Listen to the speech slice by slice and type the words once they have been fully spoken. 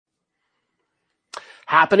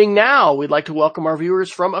happening now. We'd like to welcome our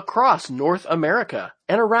viewers from across North America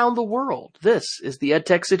and around the world. This is the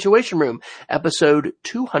EdTech Situation Room, episode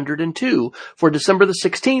 202 for December the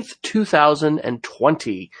 16th,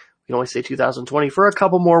 2020. We can only say 2020 for a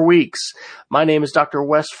couple more weeks. My name is Dr.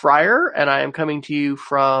 Wes Fryer, and I am coming to you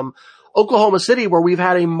from Oklahoma City, where we've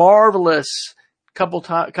had a marvelous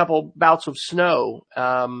couple bouts of snow.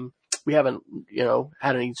 We haven't,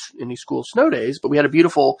 had any school snow days, but we had a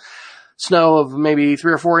beautiful snow of maybe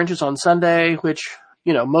 3 or 4 inches on Sunday, which,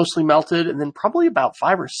 mostly melted, and then probably about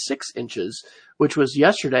 5 or 6 inches, which was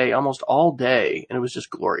yesterday almost all day, and it was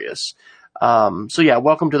just glorious. Welcome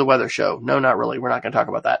to the weather show. No, not really. We're not going to talk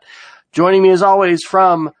about that. Joining me as always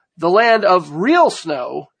from the land of real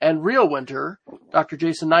snow and real winter, Dr.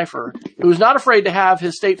 Jason Neiffer, who's not afraid to have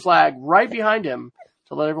his state flag right behind him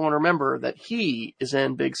to let everyone remember that he is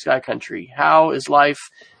in Big Sky Country. How is life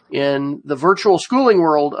in the virtual schooling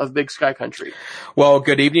world of Big Sky Country? Well,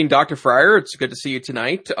 good evening, Dr. Fryer. It's good to see you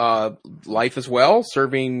tonight. Life as well,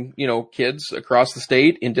 serving, kids across the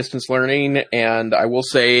state in distance learning. And I will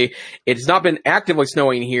say it has not been actively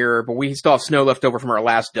snowing here, but we still have snow left over from our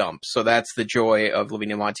last dump. So that's the joy of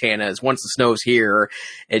living in Montana, is once the snow's here,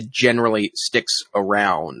 it generally sticks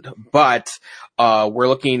around. But we're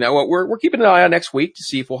looking at we're keeping an eye on next week to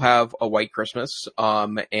see if we'll have a white Christmas.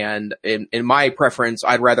 And in my preference,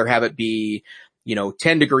 I'd rather have it be,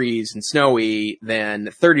 10 degrees and snowy than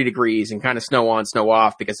 30 degrees and kind of snow on, snow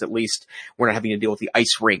off, because at least we're not having to deal with the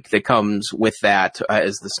ice rink that comes with that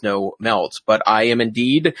as the snow melts. But I am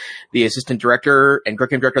indeed the assistant director and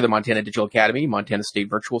curriculum director of the Montana Digital Academy, Montana State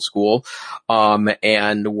Virtual School.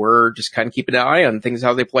 And we're just kind of keeping an eye on things,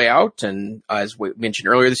 how they play out. And as we mentioned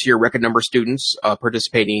earlier this year, record number of students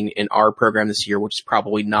participating in our program this year, which is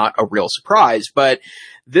probably not a real surprise. But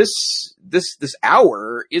this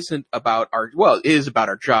hour isn't about it is about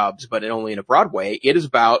our jobs, but only in a broad way. It is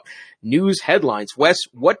about news headlines. Wes,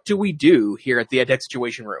 what do we do here at the EdTech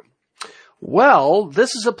Situation Room? Well,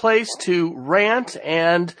 this is a place to rant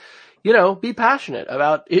and, be passionate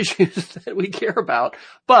about issues that we care about,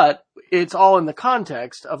 but it's all in the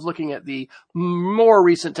context of looking at the more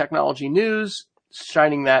recent technology news,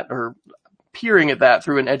 shining that or peering at that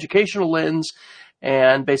through an educational lens,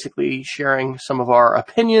 and basically sharing some of our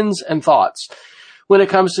opinions and thoughts when it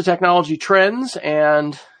comes to technology trends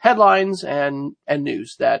and headlines and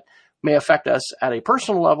news that may affect us at a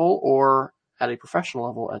personal level or at a professional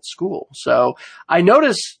level at school. So I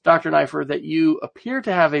noticed, Dr. Neiffer, that you appear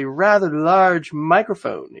to have a rather large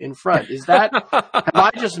microphone in front. Is that, have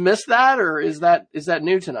I just missed that, or is that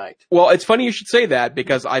new tonight? Well, it's funny you should say that,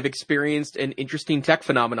 because I've experienced an interesting tech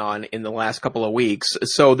phenomenon in the last couple of weeks.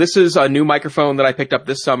 So this is a new microphone that I picked up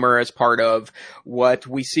this summer as part of what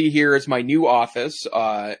we see here as my new office.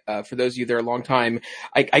 For those of you that are longtime,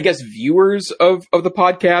 I guess, viewers of the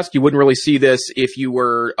podcast, you wouldn't really see this if you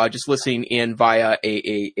were just listening in via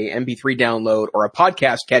a MP3 download or a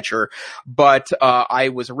podcast catcher. But I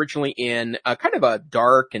was originally in kind of a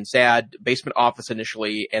dark and sad basement office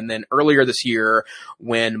initially, and then earlier this year,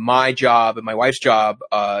 when my job and my wife's job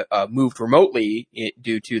moved remotely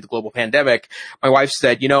due to the global pandemic, my wife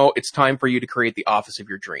said, it's time for you to create the office of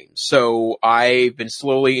your dreams. So I've been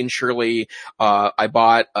slowly and surely, I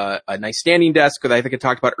bought a nice standing desk that I think I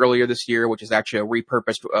talked about earlier this year, which is actually a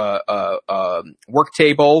repurposed work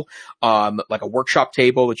table, like a workshop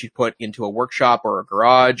table that you put into a workshop or a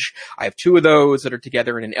garage. I have 2 of those that are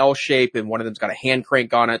together in an L shape, and one of them's got a hand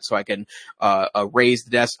crank on it so I can raise the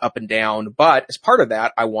desk up and down. But as part of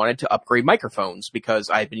that, I wanted to upgrade microphones, because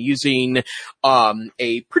I've been using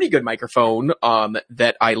a pretty good microphone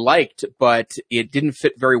that I liked, but it didn't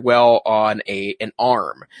fit very well on an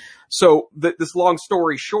arm. So this long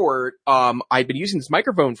story short, I'd been using this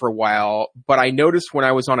microphone for a while, but I noticed when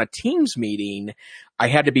I was on a Teams meeting, I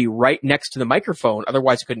had to be right next to the microphone.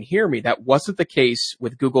 Otherwise, I couldn't hear me. That wasn't the case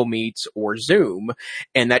with Google Meets or Zoom.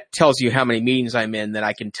 And that tells you how many meetings I'm in, that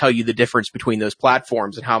I can tell you the difference between those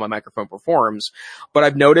platforms and how my microphone performs. But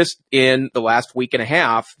I've noticed in the last week and a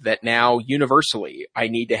half that now universally, I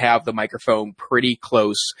need to have the microphone pretty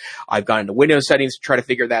close. I've gone into Windows settings to try to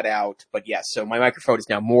figure that out. But yes, so my microphone is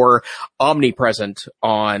now more omnipresent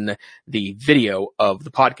on the video of the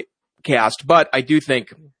podcast. But I do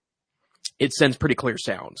think it sends pretty clear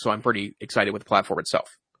sound. So I'm pretty excited with the platform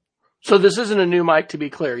itself. So this isn't a new mic, to be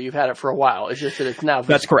clear. You've had it for a while. It's just that it's now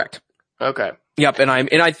visible. That's correct. Okay. Yep. And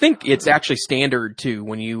I think it's actually standard too,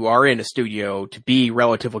 when you are in a studio, to be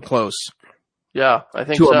relatively close. Yeah, I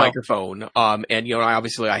think to so. a microphone. And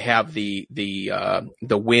obviously I have the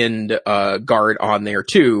wind guard on there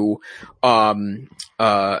too. And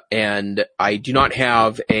I do not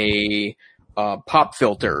have a pop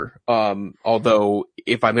filter. Although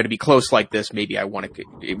if I'm going to be close like this, maybe I want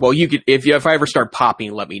to, well, you could, if I ever start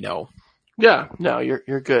popping, let me know. Yeah, no,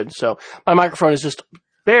 you're good. So my microphone is just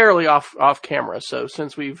barely off camera. So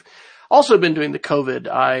since we've also been doing the COVID,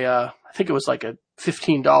 I think it was like a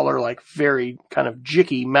 $15, like very kind of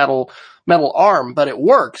jicky metal arm, but it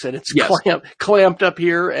works and it's clamped up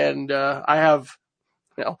here. And, I have,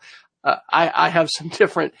 I have some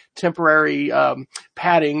different temporary,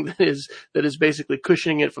 padding that is basically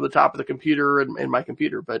cushioning it from the top of the computer and my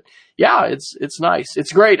computer. But yeah, it's nice.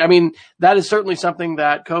 It's great. I mean, that is certainly something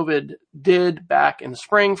that COVID did back in the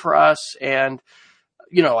spring for us. And,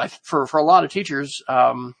 for a lot of teachers,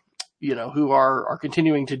 who are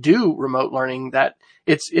continuing to do remote learning, that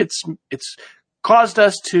it's caused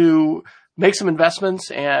us to make some investments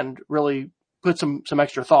and really put some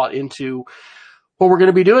extra thought into what we're going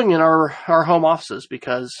to be doing in our home offices,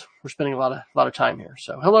 because we're spending a lot of time here.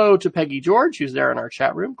 So hello to Peggy George, who's there in our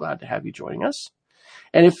chat room. Glad to have you joining us.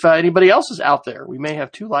 And if anybody else is out there, we may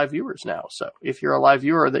have 2 live viewers now. So if you're a live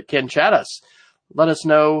viewer that can chat us, let us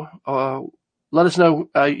know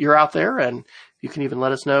you're out there, and you can even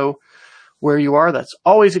let us know where you are. That's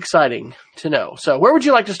always exciting to know. So where would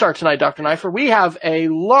you like to start tonight, Dr. Neiffer? We have a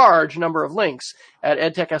large number of links at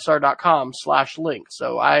edtechsr.com/link.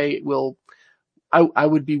 So I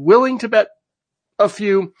would be willing to bet a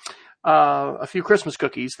few Christmas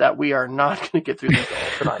cookies that we are not going to get through these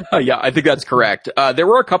tonight. Yeah, I think that's correct. There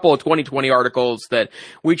were a couple of 2020 articles that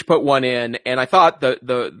we each put one in, and I thought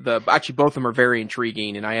actually both of them are very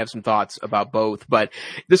intriguing, and I have some thoughts about both. But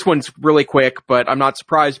this one's really quick, but I'm not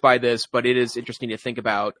surprised by this, but it is interesting to think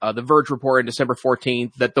about. The Verge reported December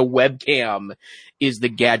 14th that the webcam is the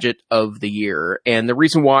gadget of the year. And the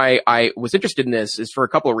reason why I was interested in this is for a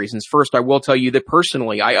couple of reasons. First, I will tell you that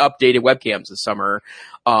personally, I updated webcams this summer.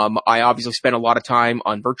 I obviously spent a lot of time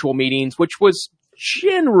on virtual meetings, which was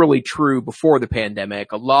generally true before the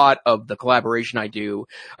pandemic. A lot of the collaboration I do,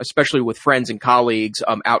 especially with friends and colleagues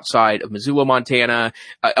outside of Missoula, Montana,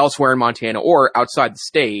 elsewhere in Montana, or outside the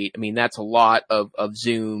state, I mean, that's a lot of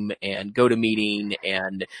Zoom and GoToMeeting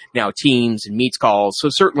and now Teams and Meets calls. So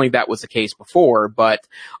certainly that was the case before, but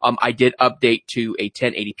I did update to a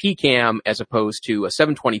 1080p cam as opposed to a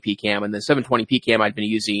 720p cam, and the 720p cam I'd been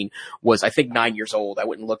using was, I think, 9 years old. I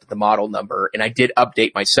went and looked at the model number, and I did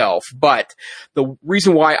update myself. But the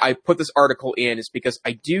reason why I put this article in is because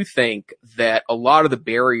I do think that a lot of the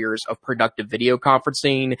barriers of productive video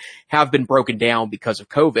conferencing have been broken down because of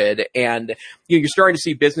COVID. And you're starting to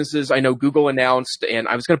see businesses. I know Google announced, and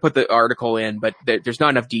I was going to put the article in, but there's not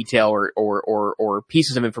enough detail or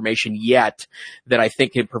pieces of information yet that I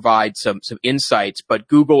think can provide some insights. But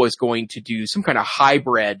Google is going to do some kind of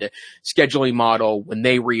hybrid scheduling model when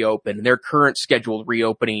they reopen. Their current scheduled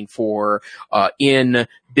reopening for in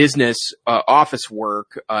business office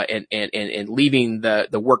work and leaving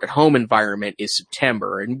the work at home environment is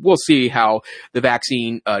September, and we'll see how the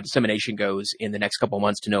vaccine dissemination goes in the next couple of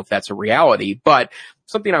months to know if that's a reality. But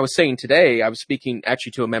something I was saying today, I was speaking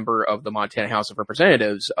actually to a member of the Montana House of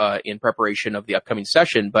Representatives in preparation of the upcoming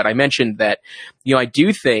session, but I mentioned that I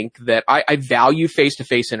do think that I value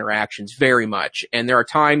face-to-face interactions very much, and there are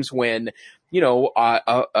times when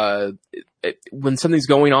when something's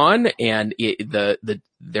going on and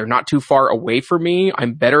they're not too far away from me,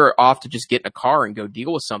 I'm better off to just get in a car and go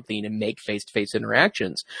deal with something and make face-to-face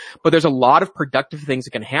interactions. But there's a lot of productive things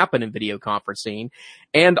that can happen in video conferencing.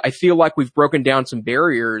 And I feel like we've broken down some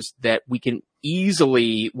barriers that we can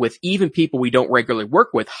easily, with even people we don't regularly work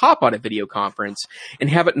with, hop on a video conference and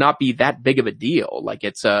have it not be that big of a deal. Like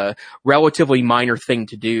it's a relatively minor thing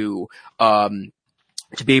to do.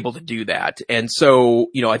 To be able to do that. And so,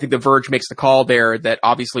 I think The Verge makes the call there that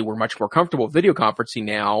obviously we're much more comfortable with video conferencing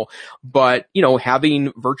now, but,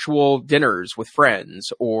 having virtual dinners with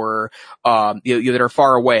friends or, that are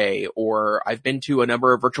far away, or I've been to a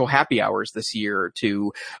number of virtual happy hours this year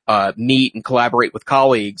to, meet and collaborate with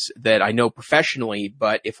colleagues that I know professionally,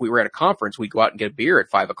 but if we were at a conference, we'd go out and get a beer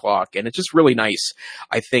at 5:00. And it's just really nice,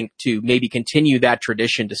 I think, to maybe continue that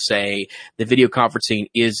tradition to say that video conferencing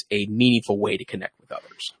is a meaningful way to connect with others.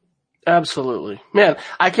 Absolutely. Man,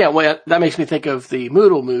 I can't wait. That makes me think of the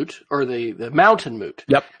Moodle Moot or the Mountain Moot.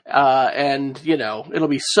 Yep. And it'll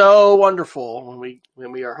be so wonderful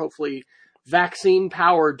when we are hopefully vaccine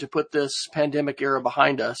powered to put this pandemic era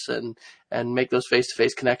behind us and make those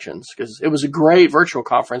face-to-face connections, because it was a great virtual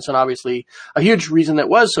conference. And obviously a huge reason that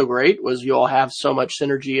was so great was you all have so much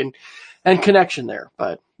synergy and connection there.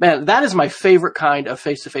 But man, that is my favorite kind of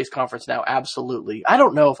face-to-face conference now. Absolutely. I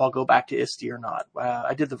don't know if I'll go back to ISTE or not.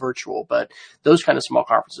 I did the virtual, but those kind of small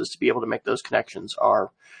conferences, to be able to make those connections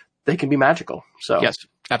they can be magical. So yes,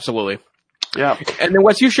 absolutely. Yeah. And then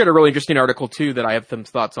Wes, you shared a really interesting article too that I have some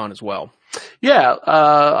thoughts on as well. Yeah.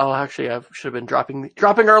 I should have been dropping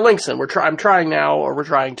our links in. I'm trying now, or we're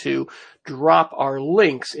trying to drop our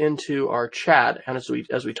links into our chat and as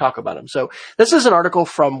we talk about them. So this is an article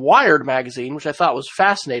from Wired magazine, which I thought was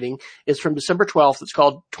fascinating. It's from December 12th. It's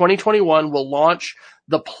called 2021 will launch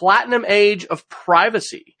the platinum age of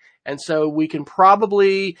privacy. And so we can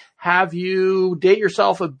probably have you date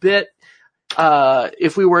yourself a bit.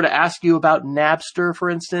 If we were to ask you about Napster,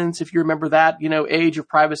 for instance, if you remember that, age of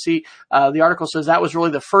privacy, the article says that was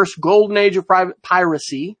really the first golden age of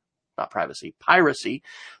piracy.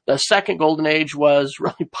 The second golden age was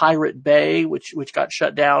really Pirate Bay, which got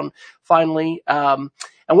shut down finally. And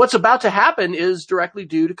what's about to happen is directly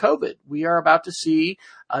due to COVID. We are about to see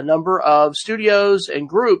a number of studios and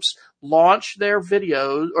groups launch their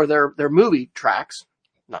videos or their movie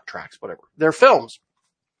their films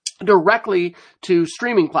directly to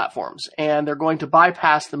streaming platforms, and they're going to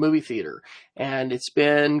bypass the movie theater. And it's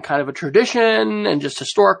been kind of a tradition and just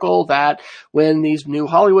historical that when these new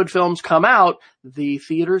Hollywood films come out, the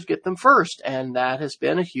theaters get them first. And that has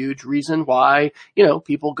been a huge reason why,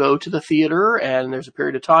 people go to the theater, and there's a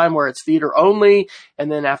period of time where it's theater only.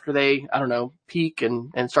 And then after they, peak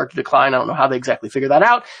and start to decline, I don't know how they exactly figure that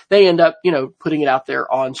out, they end up, putting it out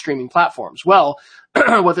there on streaming platforms. Well,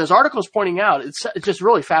 what this article is pointing out, it's just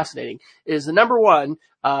really fascinating, is the number one,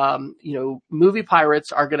 movie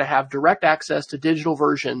pirates are going to have direct access to digital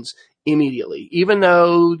versions immediately. Even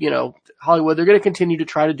though, Hollywood, they're going to continue to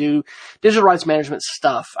try to do digital rights management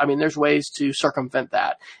stuff. I mean, there's ways to circumvent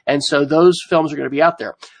that. And so those films are going to be out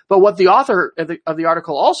there. But what the author of the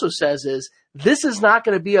article also says is this is not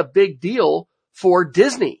going to be a big deal for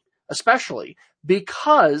Disney, especially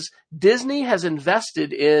because Disney has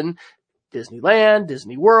invested in Disneyland,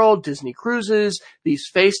 Disney World, Disney Cruises, these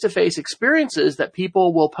face-to-face experiences that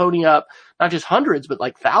people will pony up not just hundreds, but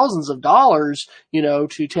like thousands of dollars,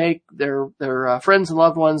 to take their friends and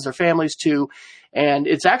loved ones, their families to. And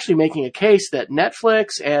it's actually making a case that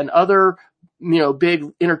Netflix and other, big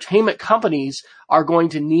entertainment companies are going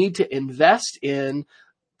to need to invest in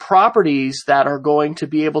properties that are going to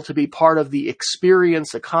be able to be part of the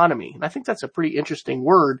experience economy. And I think that's a pretty interesting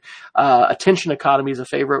word. Attention economy is a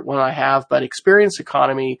favorite one I have, but experience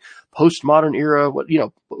economy, postmodern era,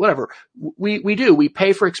 whatever. We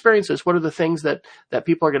pay for experiences. What are the things that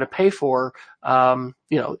people are going to pay for? A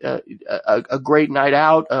great night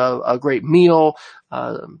out, a great meal,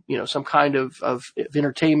 some kind of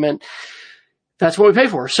entertainment. That's what we pay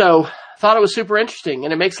for. So thought it was super interesting,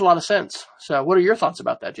 and it makes a lot of sense. So what are your thoughts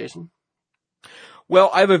about that, Jason? Well,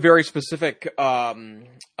 I have a very specific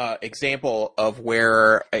example of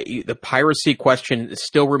where the piracy question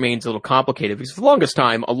still remains a little complicated, because for the longest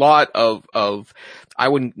time, a lot of I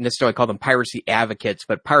wouldn't necessarily call them piracy advocates,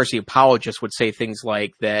 but piracy apologists would say things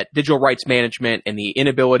like that digital rights management and the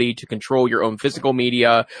inability to control your own physical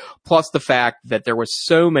media, plus the fact that there was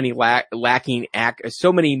so many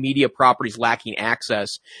so many media properties lacking access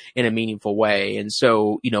in a meaningful way. And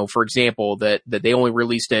so, for example, that they only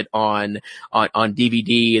released it on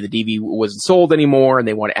DVD, and the DVD wasn't sold anymore, and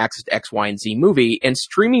they wanted access to X, Y, and Z movie. And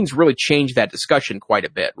streaming's really changed that discussion quite a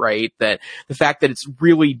bit, right? That the fact that it's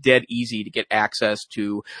really dead easy to get access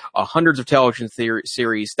to hundreds of television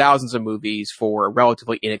series, thousands of movies for a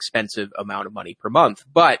relatively inexpensive amount of money per month.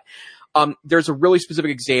 But there's a really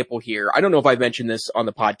specific example here. I don't know if I've mentioned this on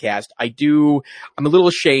the podcast. I'm a little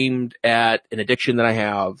ashamed at an addiction that I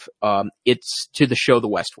have. It's to the show The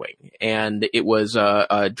West Wing. And it was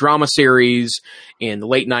a drama series in the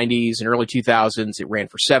late 90s and early 2000s. It ran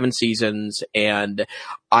for 7 seasons. And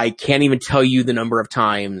I can't even tell you the number of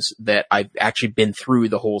times that I've actually been through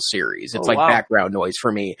the whole series. It's background noise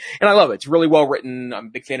for me. And I love it. It's really well written. I'm a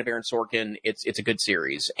big fan of Aaron Sorkin. It's a good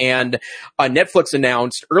series. And Netflix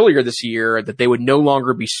announced earlier this year that they would no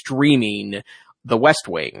longer be streaming The West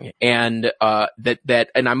Wing, and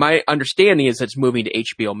my understanding is it's moving to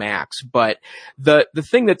HBO Max. But the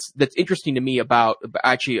thing that's interesting to me about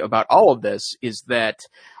all of this is that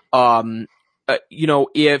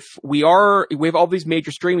if we have all these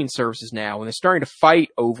major streaming services now, and they're starting to fight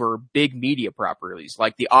over big media properties,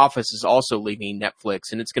 like The Office is also leaving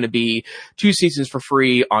Netflix, and it's going to be 2 seasons for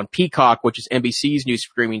free on Peacock, which is NBC's new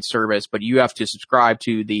streaming service, but you have to subscribe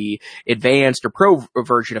to the advanced or pro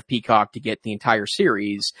version of Peacock to get the entire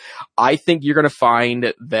series. I think you're going to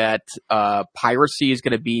find that piracy is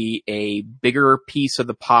going to be a bigger piece of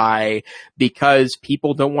the pie, because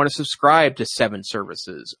people don't want to subscribe to 7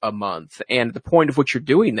 services a month. And the point of what you're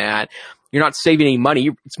doing that, you're not saving any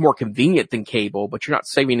money. It's more convenient than cable, but you're not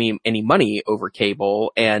saving any money over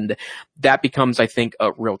cable. And that becomes, I think,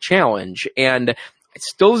 a real challenge. And it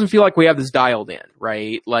still doesn't feel like we have this dialed in,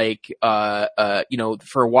 right? Like,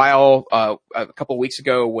 for a while, a couple of weeks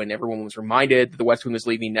ago when everyone was reminded that the West Wing was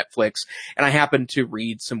leaving Netflix, and I happened to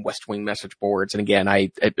read some West Wing message boards, and again,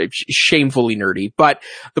 I shamefully nerdy, but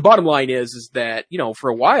the bottom line is that, for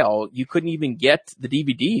a while, you couldn't even get the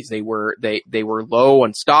DVDs. They were low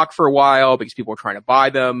on stock for a while because people were trying to buy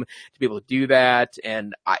them to be able to do that,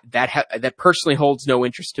 and that personally holds no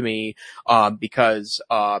interest to me, because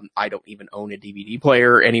I don't even own a DVD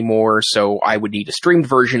player anymore, so I would need a streamed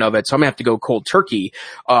version of it. So I'm gonna have to go cold turkey,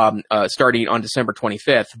 starting on December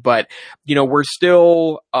 25th. But, we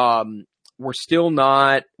still haven't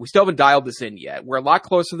dialed this in yet. We're a lot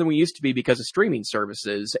closer than we used to be because of streaming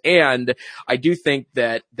services. And I do think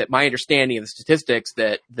that my understanding of the statistics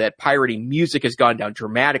that pirating music has gone down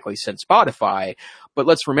dramatically since Spotify. But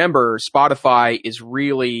let's remember, Spotify is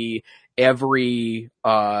really every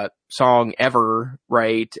song ever,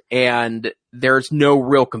 right? And there's no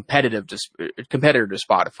real competitor to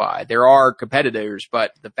Spotify. There are competitors,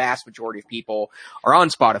 but the vast majority of people are on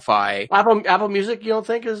Spotify. Apple Music, you don't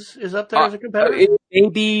think is up there as a competitor? It may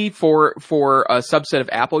be for a subset of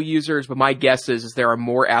Apple users, but my guess is there are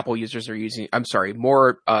more Apple users are using. I'm sorry,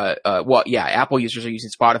 Apple users are using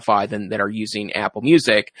Spotify than that are using Apple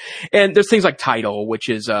Music. And there's things like Tidal, which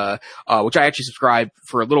is which I actually subscribed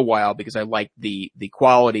for a little while because I like the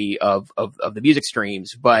quality of the music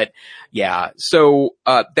streams. But yeah. So,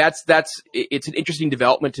 it's an interesting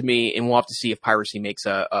development to me, and we'll have to see if piracy makes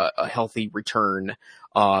a healthy return,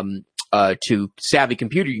 to savvy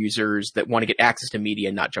computer users that want to get access to media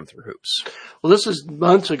and not jump through hoops. Well, this is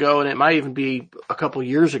months ago, and it might even be a couple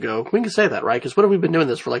years ago. We can say that, right? Because what have we been doing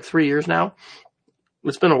this for, like 3 years now?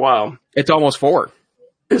 It's been a while. It's almost 4.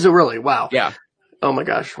 Is it really? Wow. Yeah. Oh my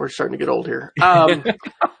gosh, we're starting to get old here.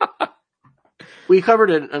 We covered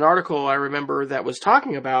an article, I remember, that was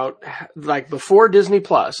talking about, like, before Disney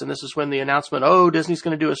Plus, and this is when the announcement, Disney's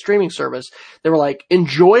going to do a streaming service. They were like,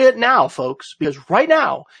 enjoy it now, folks, because right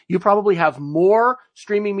now you probably have more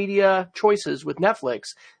streaming media choices with Netflix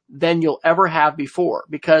than you'll ever have before,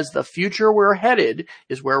 because the future we're headed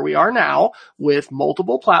is where we are now, with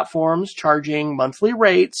multiple platforms charging monthly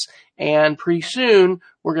rates, and pretty soon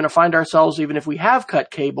we're going to find ourselves, even if we have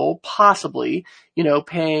cut cable, possibly,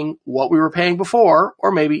 paying what we were paying before,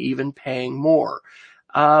 or maybe even paying more.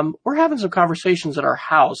 We're having some conversations at our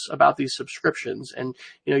house about these subscriptions, and,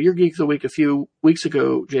 your Geek of the Week a few weeks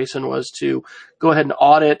ago, Jason, was to go ahead and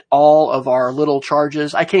audit all of our little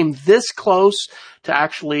charges. I came this close to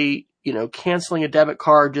actually, canceling a debit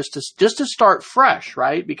card just to start fresh,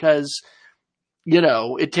 right? Because,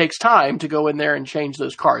 it takes time to go in there and change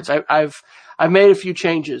those cards. I've made a few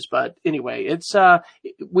changes, but anyway, it's,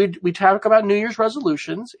 we talk about New Year's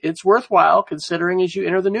resolutions. It's worthwhile considering as you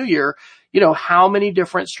enter the new year, how many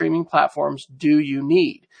different streaming platforms do you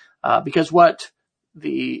need? Because what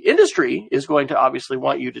the industry is going to obviously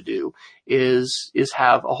want you to do is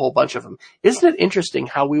have a whole bunch of them. Isn't it interesting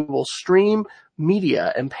how we will stream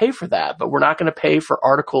media and pay for that, but we're not going to pay for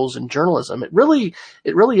articles and journalism? It really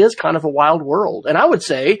is kind of a wild world. And I would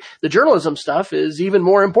say the journalism stuff is even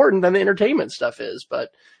more important than the entertainment stuff is,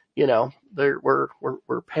 but we're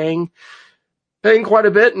paying quite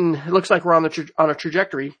a bit, and it looks like we're on a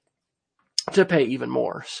trajectory to pay even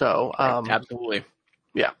more. So, absolutely.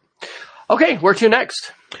 Yeah. Okay, where to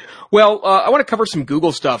next? Well, I want to cover some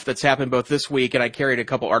Google stuff that's happened both this week, and I carried a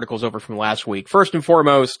couple articles over from last week. First and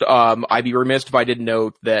foremost, I'd be remiss if I didn't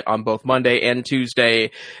note that on both Monday and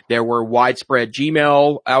Tuesday, there were widespread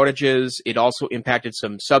Gmail outages. It also impacted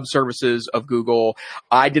some sub-services of Google.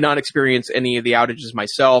 I did not experience any of the outages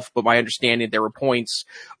myself, but my understanding, there were points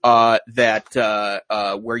that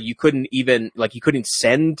where you couldn't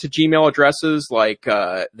send to Gmail addresses,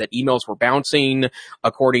 that emails were bouncing,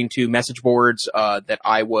 according to message boards that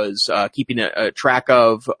I was keeping a track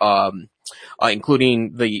of,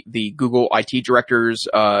 including the Google IT directors,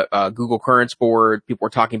 Google Currents board. People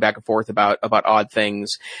were talking back and forth about odd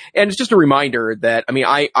things. And it's just a reminder that,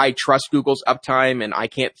 I trust Google's uptime, and I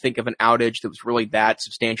can't think of an outage that was really that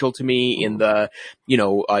substantial to me in the,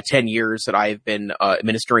 10 years that I've been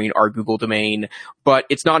administering our Google domain. But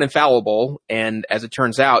it's not infallible. And as it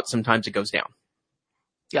turns out, sometimes it goes down.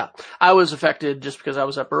 Yeah, I was affected just because I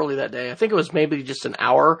was up early that day. I think it was maybe just an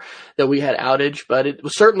hour that we had outage, but it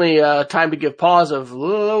was certainly time to give pause of,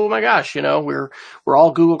 oh my gosh, we're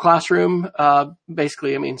all Google Classroom,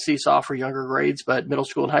 basically, Seesaw for younger grades, but middle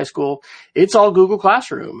school and high school, it's all Google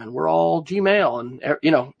Classroom, and we're all Gmail,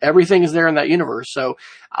 and, everything is there in that universe. So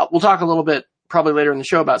we'll talk a little bit probably later in the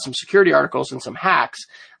show about some security articles and some hacks.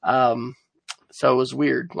 So it was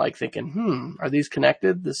weird, like thinking, are these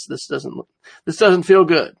connected? This doesn't feel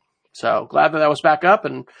good. So glad that was back up.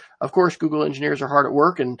 And of course, Google engineers are hard at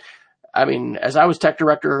work. And I mean, as I was tech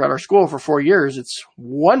director at our school for 4 years, it's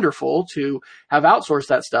wonderful to have outsourced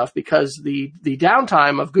that stuff because the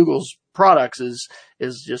downtime of Google's products is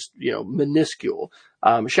just, minuscule.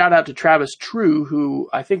 Shout out to Travis True, who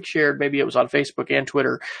I think shared, maybe it was on Facebook and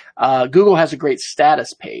Twitter. Google has a great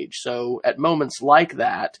status page. So at moments like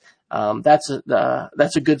that, that's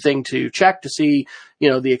a good thing to check to see,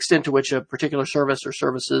 the extent to which a particular service or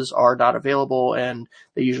services are not available. And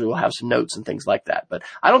they usually will have some notes and things like that. But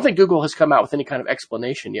I don't think Google has come out with any kind of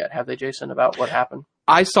explanation yet. Have they, Jason, about what happened?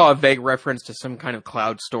 I saw a vague reference to some kind of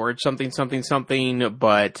cloud storage, something,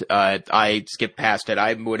 but I skipped past it.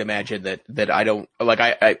 I would imagine that I don't,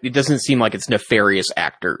 it doesn't seem like it's nefarious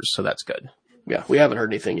actors, so that's good. Yeah, we haven't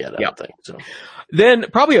heard anything yet, I don't think. So. Then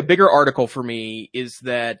probably a bigger article for me is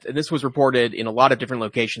that, and this was reported in a lot of different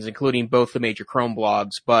locations, including both the major Chrome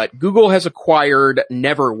blogs, but Google has acquired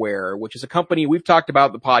Neverware, which is a company we've talked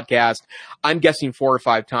about in the podcast, I'm guessing 4 or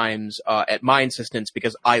 5 times at my insistence,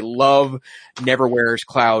 because I love Neverware's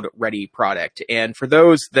Cloud Ready product. And for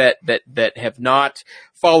those that have not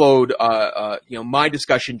followed, my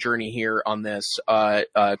discussion journey here on this,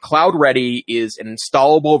 Cloud Ready is an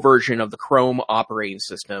installable version of the Chrome operating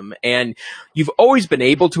system. And you've always been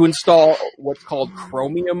able to install what's called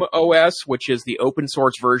Chromium OS, which is the open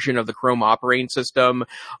source version of the Chrome operating system,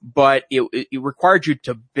 but it required you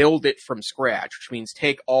to build it from scratch, which means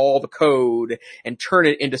take all the code and turn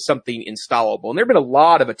it into something installable. And there have been a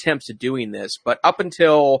lot of attempts at doing this, but up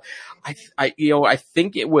until I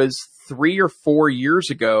think it was 3 or 4 years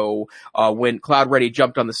ago, when Cloud Ready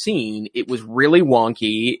jumped on the scene, it was really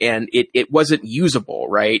wonky and it wasn't usable,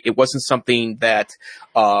 right? It wasn't something that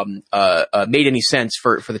made any sense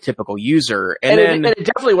for the typical user. And it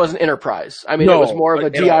definitely wasn't enterprise. I mean, it was more of a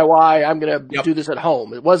DIY. I'm going to do this at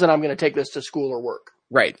home. It wasn't, I'm going to take this to school or work.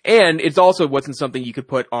 Right. And it also wasn't something you could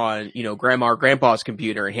put on, grandma or grandpa's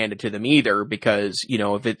computer and hand it to them either, because,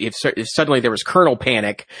 if suddenly there was kernel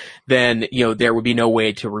panic, then, there would be no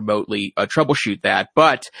way to remotely troubleshoot that.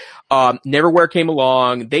 But, Neverware came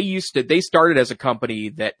along. They started as a company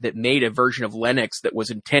that made a version of Linux that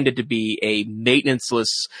was intended to be a maintenanceless,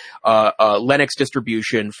 Linux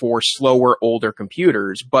distribution for slower, older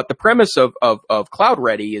computers. But the premise of Cloud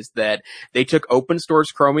Ready is that they took open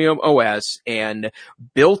source Chromium OS and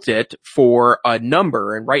built it for a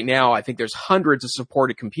number, and right now I think there's hundreds of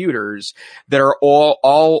supported computers that are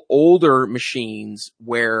all older machines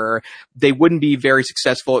where they wouldn't be very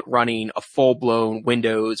successful at running a full-blown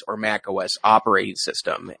Windows or Mac OS operating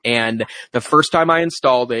system. And the first time I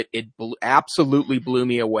installed it, it absolutely blew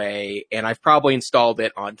me away, and I've probably installed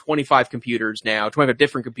it on 25 different computers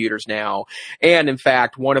now. And in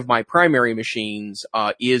fact, one of my primary machines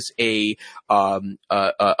is a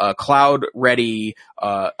Cloud Ready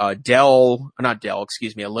a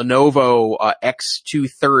Lenovo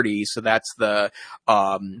X230. So that's the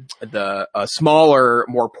smaller,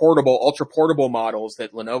 more portable, ultra portable models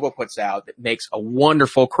that Lenovo puts out that makes a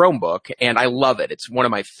wonderful Chromebook. And I love it. It's one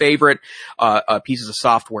of my favorite, pieces of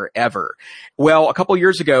software ever. Well, a couple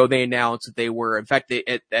years ago, they announced that they were, in fact,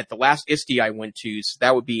 at the last ISTE I went to, so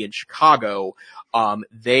that would be in Chicago,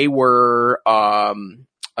 they were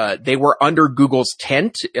under Google's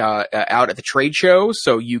tent, out at the trade show.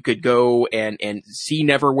 So you could go and see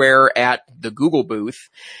Neverware at the Google booth.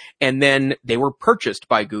 And then they were purchased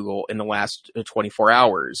by Google in the last 24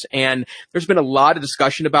 hours. And there's been a lot of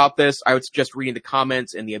discussion about this. I was just reading the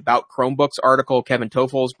comments in the About Chromebooks article, Kevin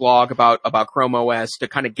Tofel's blog about Chrome OS, to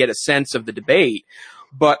kind of get a sense of the debate.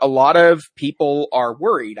 But a lot of people are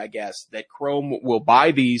worried, I guess, that Chrome will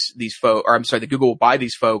buy that Google will buy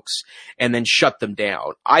these folks and then shut them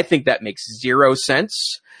down. I think that makes zero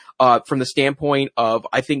sense. From the standpoint of,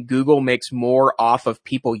 I think Google makes more off of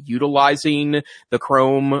people utilizing the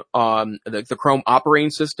Chrome, the Chrome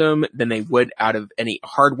operating system than they would out of any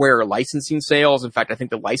hardware or licensing sales. In fact, I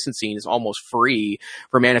think the licensing is almost free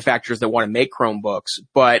for manufacturers that want to make Chromebooks.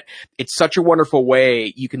 But it's such a wonderful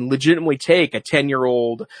way. You can legitimately take a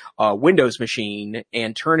 10-year-old Windows machine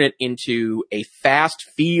and turn it into a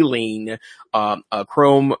fast-feeling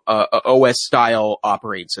Chrome OS style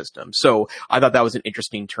operating system. So I thought that was an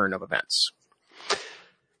interesting turn of events.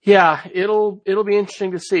 Yeah, it'll be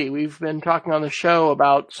interesting to see. We've been talking on the show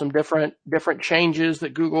about some different changes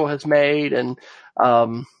that Google has made, and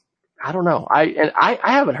I don't know. I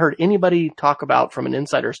haven't heard anybody talk about, from an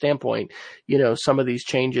insider standpoint, some of these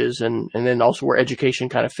changes, and then also where education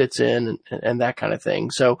kind of fits in and that kind of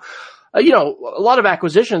thing. So, a lot of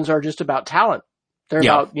acquisitions are just about talent. They're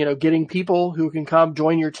about, getting people who can come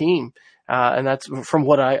join your team. And that's from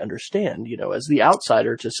what I understand, as the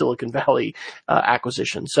outsider to Silicon Valley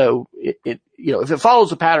acquisition. So if it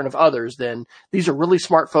follows a pattern of others, then these are really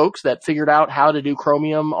smart folks that figured out how to do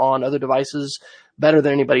Chromium on other devices better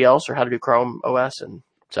than anybody else, or how to do Chrome OS. And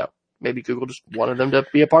so maybe Google just wanted them to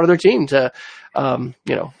be a part of their team to,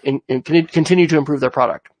 continue to improve their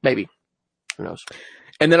product. Maybe. Who knows?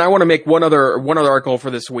 And then I want to make one other article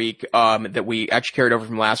for this week, that we actually carried over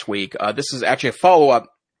from last week. This is actually a follow-up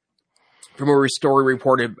from a story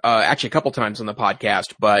reported, actually a couple times on the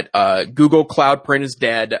podcast, but, Google Cloud Print is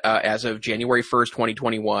dead, as of January 1st,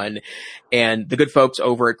 2021. And the good folks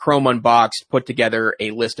over at Chrome Unboxed put together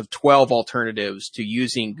a list of 12 alternatives to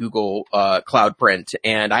using Google, Cloud Print.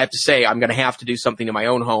 And I have to say, I'm going to have to do something in my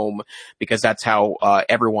own home, because that's how,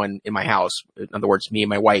 everyone in my house, in other words, me and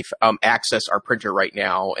my wife, access our printer right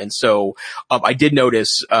now. And so, I did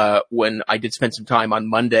notice, when I did spend some time on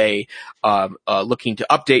Monday, looking to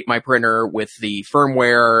update my printer with the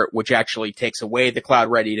firmware, which actually takes away the Cloud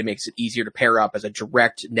Ready to makes it easier to pair up as a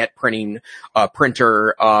direct net printing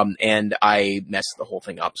printer, and I messed the whole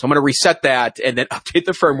thing up. So I'm going to reset that and then update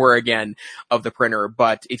the firmware again of the printer.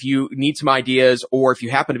 But if you need some ideas, or if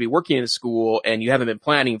you happen to be working in a school and you haven't been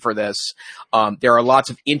planning for this, there are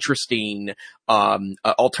lots of interesting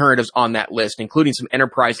alternatives on that list, including some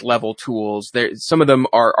enterprise level tools. Some of them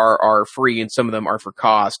are free and some of them are for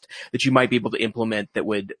cost that you might be able to implement that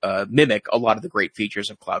would mimic a lot of the great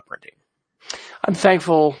features of cloud printing. I'm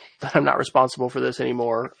thankful that I'm not responsible for this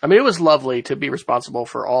anymore. I mean, it was lovely to be responsible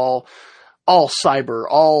for all cyber,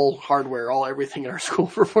 all hardware, all everything in our school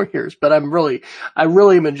for 4 years. But I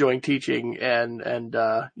really am enjoying teaching and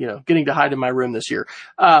getting to hide in my room this year.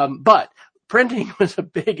 But printing was a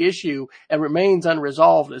big issue and remains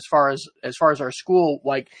unresolved as far as our school,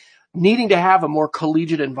 needing to have a more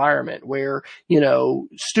collegiate environment where,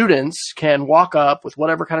 students can walk up with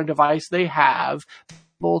whatever kind of device they have,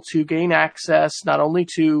 able to gain access not only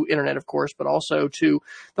to internet, of course, but also to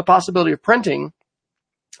the possibility of printing.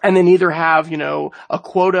 And then either have, a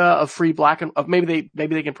quota of free maybe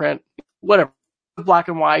they can print whatever, black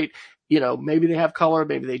and white, maybe they have color,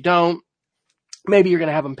 maybe they don't. Maybe you're going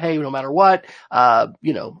to have them pay no matter what.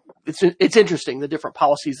 It's interesting the different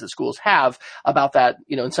policies that schools have about that,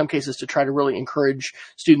 in some cases to try to really encourage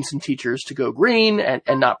students and teachers to go green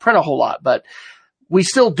and not print a whole lot. But we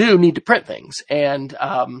still do need to print things. And,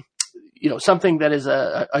 something that is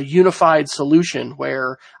a unified solution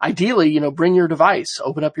where ideally, bring your device,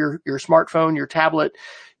 open up your smartphone, your tablet,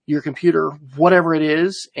 your computer, whatever it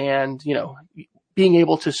is. And, being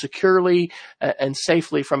able to securely and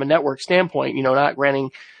safely from a network standpoint, not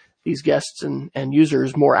granting these guests and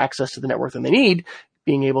users more access to the network than they need,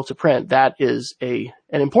 being able to print, that is an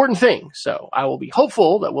important thing. So I will be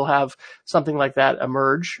hopeful that we'll have something like that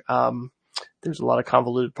emerge. There's a lot of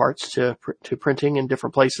convoluted parts to printing in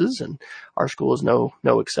different places, and our school is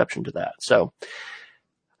no exception to that. So,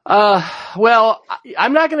 I'm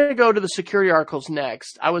not going to go to the security articles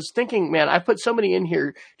next. I was thinking, man, I put so many in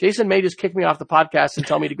here. Jason may just kick me off the podcast and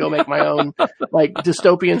tell me to go make my own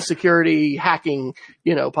dystopian security hacking,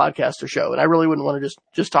 podcast or show. And I really wouldn't want to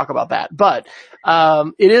just talk about that. But,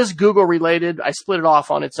 it is Google related. I split it off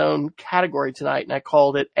on its own category tonight, and I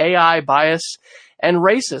called it AI bias and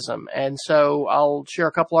racism. And so I'll share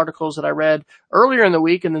a couple articles that I read earlier in the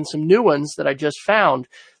week and then some new ones that I just found.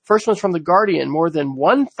 First one's from The Guardian. More than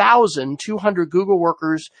 1,200 Google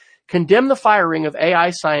workers condemn the firing of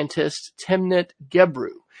AI scientist Timnit Gebru.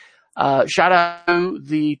 Shout out to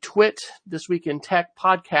the Twit This Week in Tech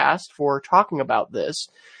podcast for talking about this.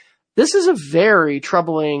 This is a very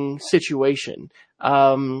troubling situation.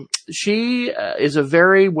 She is a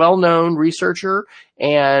very well-known researcher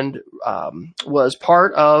and was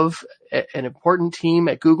part of an important team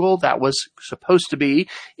at Google that was supposed to be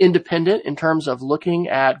independent in terms of looking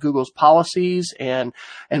at Google's policies and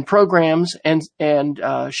programs. And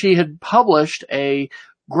she had published a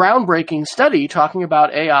groundbreaking study talking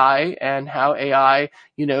about AI and how AI,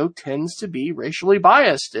 tends to be racially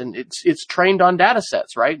biased, and it's trained on data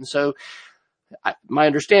sets, right? And so my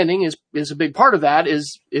understanding is a big part of that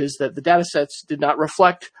is that the data sets did not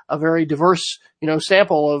reflect a very diverse,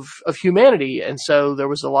 sample of humanity. And so there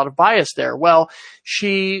was a lot of bias there. Well,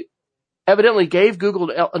 she evidently gave Google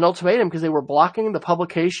an ultimatum because they were blocking the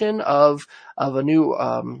publication of a new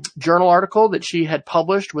journal article that she had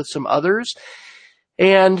published with some others.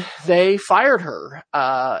 And they fired her.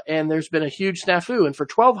 And there's been a huge snafu. And for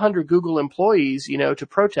 1,200 Google employees, to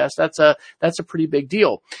protest, that's a pretty big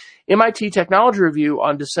deal. MIT Technology Review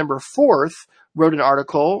on December 4th wrote an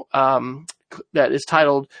article that is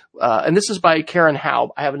titled, and this is by Karen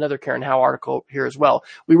Hao. I have another Karen Hao article here as well.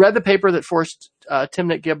 We read the paper that forced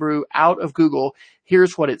Timnit Gebru out of Google.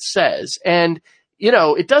 Here's what it says. And,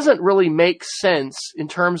 it doesn't really make sense in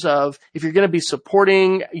terms of if you're going to be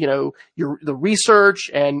supporting, the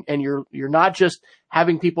research and you're not just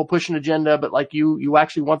having people push an agenda, but like you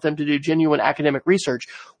actually want them to do genuine academic research.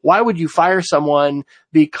 Why would you fire someone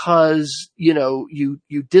because, you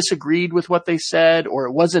disagreed with what they said, or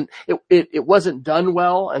it wasn't done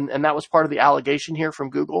well? And that was part of the allegation here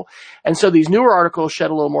from Google. And so these newer articles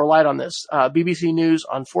shed a little more light on this. BBC News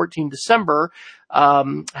on 14 December,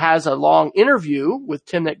 has a long interview with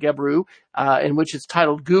Timnit Gebru, in which it's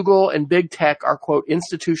titled "Google and Big Tech Are, quote,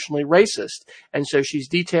 institutionally racist." And so she's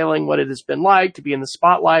detailing what it has been like to be in the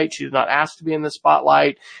spotlight. She did not ask to be in the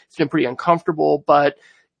spotlight. It's been pretty uncomfortable, but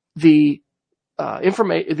the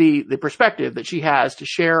perspective that she has to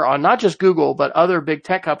share on not just Google, but other big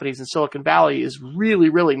tech companies in Silicon Valley is really,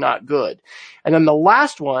 really not good. And then the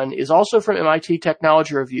last one is also from MIT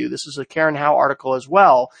Technology Review. This is a Karen Howe article as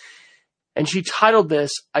well. And she titled this,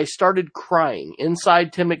 "I Started Crying,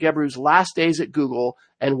 Inside Timnit Gebru's Last Days at Google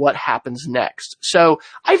and What Happens Next." So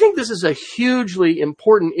I think this is a hugely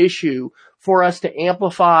important issue for us to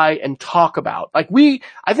amplify and talk about. I think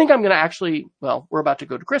I'm going to actually, we're about to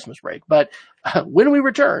go to Christmas break, but when we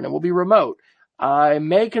return and we'll be remote, I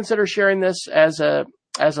may consider sharing this as a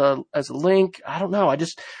link. I don't know. I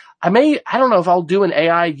don't know if I'll do an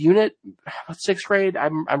AI unit. 6th grade,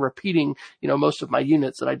 I'm repeating, most of my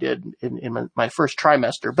units that I did in my first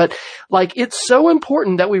trimester. But it's so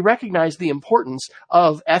important that we recognize the importance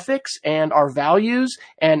of ethics and our values.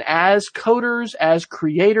 And as coders, as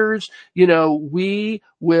creators, we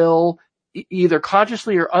will either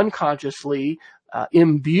consciously or unconsciously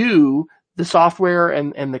imbue the software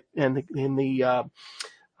and the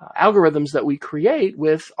algorithms that we create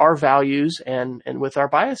with our values and with our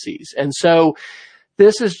biases. And so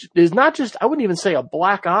this is not just, I wouldn't even say a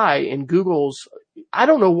black eye in Google's. I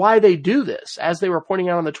don't know why they do this. As they were pointing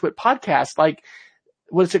out on the Twit podcast,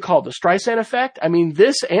 what is it called? The Streisand effect? I mean,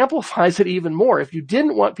 this amplifies it even more. If you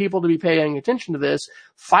didn't want people to be paying attention to this,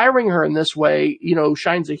 firing her in this way,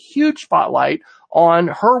 shines a huge spotlight on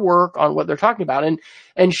her work, on what they're talking about.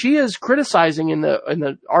 And she is criticizing in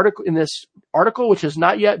this article, which has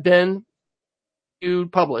not yet been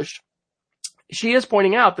published. She is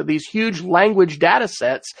pointing out that these huge language data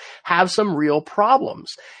sets have some real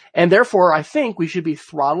problems. And therefore, I think we should be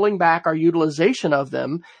throttling back our utilization of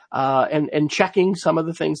them, and checking some of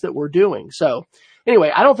the things that we're doing. So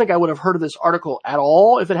anyway, I don't think I would have heard of this article at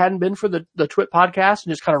all if it hadn't been for the Twit podcast.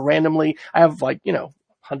 And just kind of randomly, I have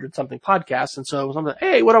 100 something podcasts. And so I'm like,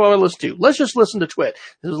 hey, what do I want to listen to? Let's just listen to Twit.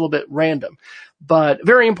 This is a little bit random, but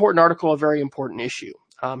very important article, a very important issue.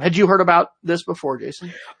 Had you heard about this before,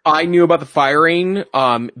 Jason? I knew about the firing,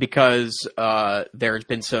 because, there's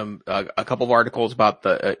been a couple of articles about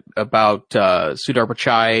Sundar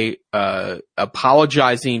Pichai,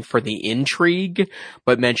 apologizing for the intrigue,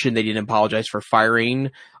 but mentioned they didn't apologize for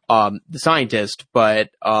firing the scientist,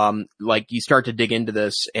 but you start to dig into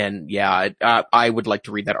this, and I would like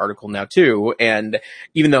to read that article now too. And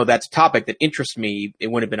even though that's a topic that interests me,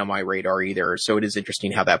 it wouldn't have been on my radar either. So it is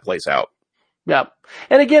interesting how that plays out. Yeah.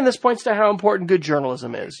 And again, this points to how important good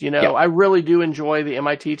journalism is. I really do enjoy the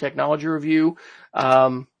MIT Technology Review.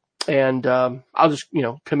 I'll just,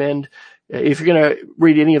 commend, if you're going to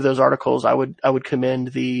read any of those articles, I would commend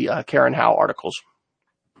the Karen Howe articles.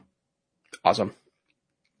 Awesome.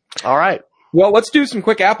 All right. Well, let's do some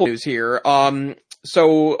quick Apple news here.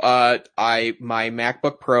 So my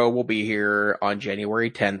MacBook Pro will be here on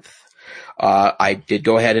January 10th. I did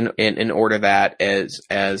go ahead and order that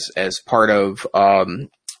as part of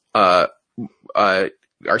our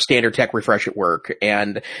standard tech refresh at work,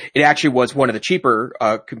 and it actually was one of the cheaper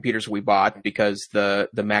computers we bought, because the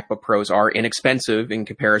MacBook Pros are inexpensive in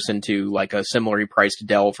comparison to a similarly priced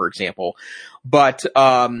Dell, for example. But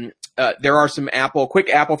there are some quick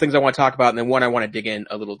Apple things I want to talk about, and then one I want to dig in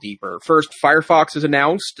a little deeper. First, Firefox has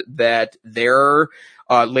announced that their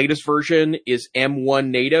latest version is M1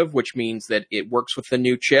 native, which means that it works with the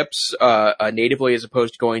new chips natively, as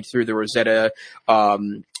opposed to going through the Rosetta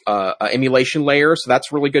emulation layer. So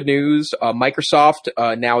that's really good news. Microsoft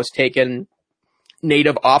now has taken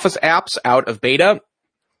native Office apps out of beta.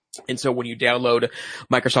 And so when you download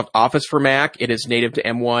Microsoft Office for Mac, it is native to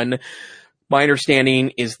M1. My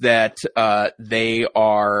understanding is that they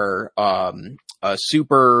are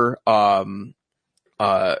super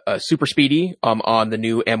super speedy on the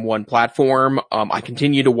new M1 platform. I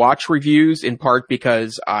continue to watch reviews in part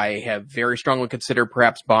because I have very strongly considered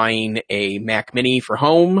perhaps buying a Mac Mini for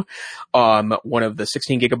home, one of the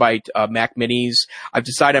 16 gigabyte Mac Minis. I've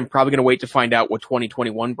decided I'm probably going to wait to find out what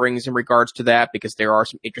 2021 brings in regards to that, because there are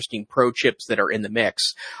some interesting pro chips that are in the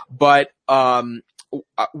mix. But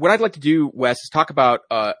what I'd like to do, Wes, is talk about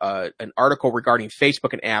an article regarding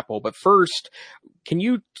Facebook and Apple. But first, can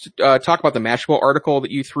you talk about the Mashable article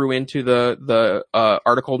that you threw into the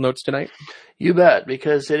article notes tonight? You bet,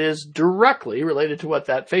 because it is directly related to what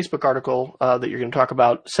that Facebook article that you're going to talk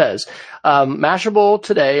about says. Mashable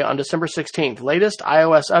today on December 16th, latest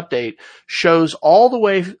iOS update shows all the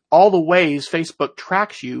ways Facebook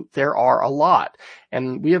tracks you. There are a lot,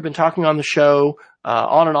 and we have been talking on the show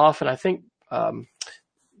on and off, and I think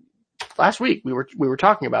last week we were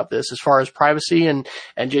talking about this as far as privacy, and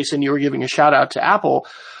Jason, you were giving a shout out to Apple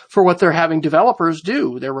for what they're having developers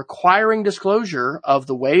do. They're requiring disclosure of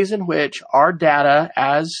the ways in which our data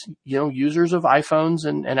as, users of iPhones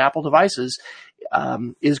and Apple devices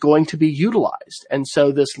is going to be utilized. And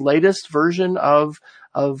so this latest version of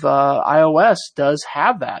iOS does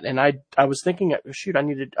have that. And I was thinking, shoot, I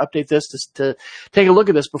need to update this to take a look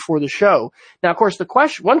at this before the show. Now, of course,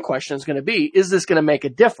 one question is going to be, is this going to make a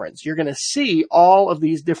difference? You're going to see all of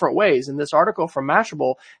these different ways. And this article from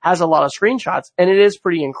Mashable has a lot of screenshots, and it is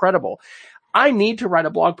pretty incredible. I need to write a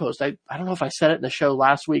blog post. I don't know if I said it in the show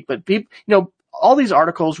last week, but all these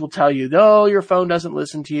articles will tell you, no, your phone doesn't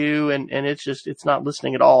listen to you, and it's not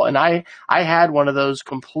listening at all. And I had one of those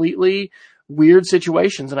completely weird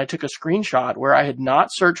situations, and I took a screenshot where I had not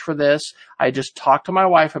searched for this. I just talked to my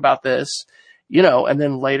wife about this, and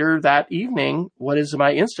then later that evening, what is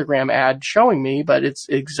my Instagram ad showing me? But it's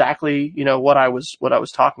exactly, what I was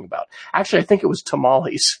talking about. Actually, I think it was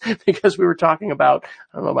tamales, because we were talking about,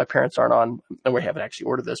 I don't know, my parents aren't on, and we haven't actually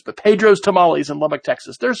ordered this, but Pedro's Tamales in Lubbock,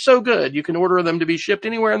 Texas. They're so good. You can order them to be shipped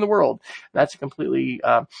anywhere in the world. That's a completely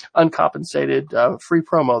uncompensated free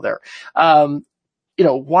promo there.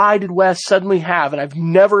 Why did Wes suddenly have, and I've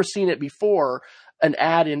never seen it before, an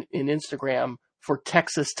ad in Instagram for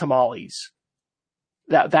Texas tamales?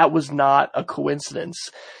 That was not a coincidence.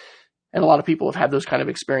 And a lot of people have had those kind of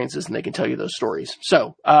experiences, and they can tell you those stories.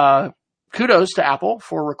 So, kudos to Apple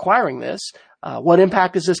for requiring this. What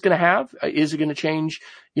impact is this going to have? Is it going to change,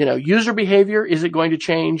 user behavior? Is it going to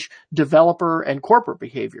change developer and corporate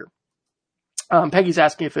behavior? Peggy's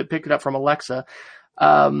asking if it picked it up from Alexa.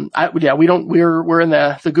 We're in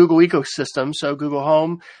the Google ecosystem, so Google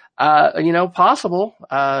Home, possible.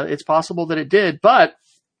 It's possible that it did, but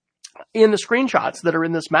in the screenshots that are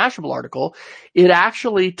in this Mashable article, it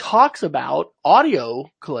actually talks about audio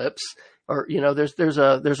clips, or, there's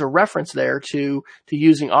a reference there to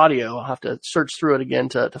using audio. I'll have to search through it again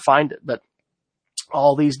to find it, but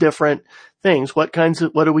all these different things, what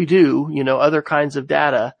do we do? Other kinds of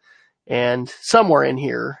data. And somewhere in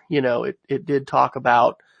here, it did talk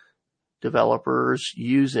about developers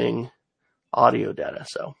using audio data.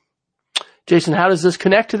 So, Jason, how does this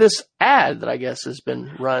connect to this ad that I guess has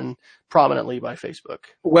been run prominently by Facebook?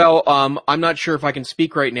 Well, I'm not sure if I can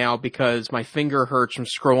speak right now because my finger hurts from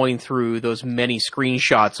scrolling through those many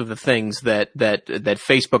screenshots of the things that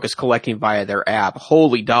Facebook is collecting via their app.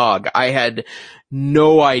 Holy dog. I had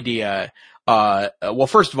no idea. Well,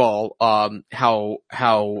 first of all,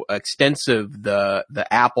 how extensive the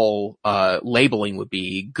Apple, labeling would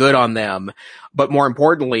be. Good on them. But more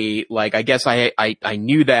importantly, I guess I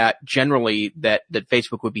knew that generally that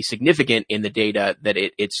Facebook would be significant in the data that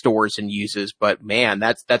it stores and uses. But man,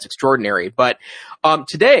 that's extraordinary. But,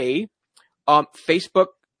 today, Facebook,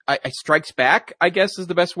 strikes back, I guess is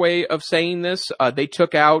the best way of saying this. They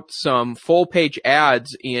took out some full page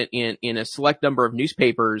ads in a select number of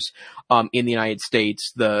newspapers, in the United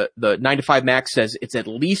States. The 9to5Mac says it's at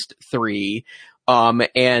least 3.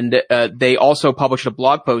 And they also published a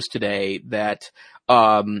blog post today that,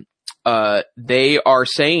 they are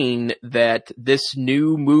saying that this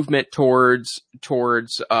new movement towards,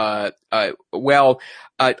 I don't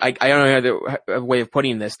know a way of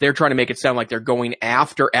putting this. They're trying to make it sound like they're going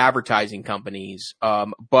after advertising companies.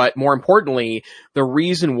 But more importantly, the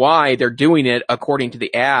reason why they're doing it, according to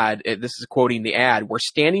the ad, this is quoting the ad, we're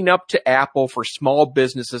standing up to Apple for small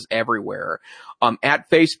businesses everywhere. At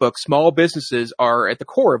Facebook, small businesses are at the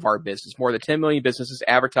core of our business. More than 10 million businesses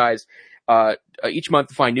advertise each month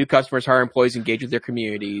to find new customers, hire employees, engage with their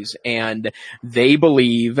communities. And they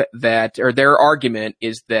believe that, or their argument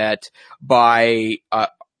is that by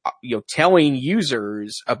telling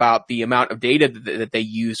users about the amount of data that they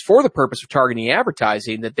use for the purpose of targeting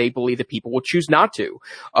advertising, that they believe that people will choose not to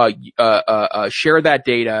share that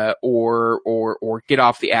data or get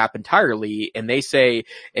off the app entirely. And they say,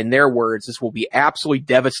 in their words, this will be absolutely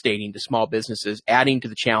devastating to small businesses, adding to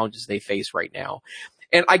the challenges they face right now.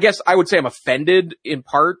 And I guess I would say I'm offended in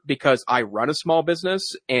part because I run a small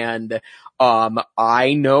business, and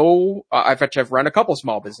I know, in fact, I've run a couple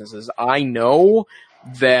small businesses. I know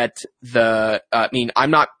that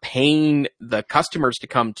I'm not paying the customers to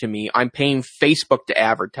come to me. I'm paying Facebook to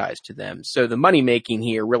advertise to them. So the money making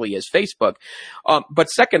here really is Facebook. But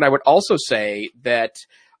second, I would also say that,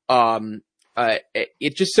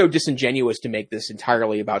 it's just so disingenuous to make this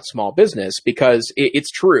entirely about small business, because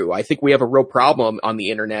it's true. I think we have a real problem on the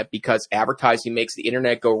internet because advertising makes the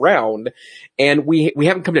internet go round, and we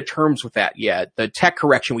haven't come to terms with that yet. The tech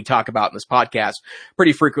correction we talk about in this podcast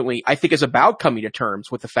pretty frequently, I think, is about coming to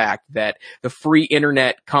terms with the fact that the free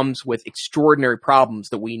internet comes with extraordinary problems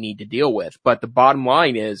that we need to deal with. But the bottom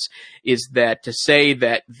line is that to say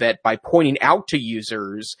that by pointing out to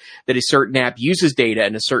users that a certain app uses data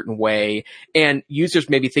in a certain way, and users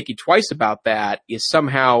may be thinking twice about that, is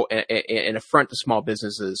somehow an affront to small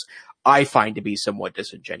businesses, I find to be somewhat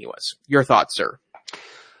disingenuous. Your thoughts, sir?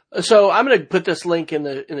 So I'm going to put this link in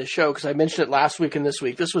the show because I mentioned it last week and this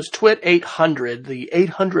week. This was Twit 800, the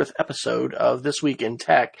 800th episode of This Week in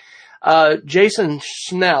Tech. Jason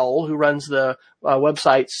Snell, who runs the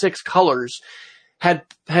website Six Colors, had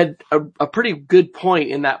a pretty good point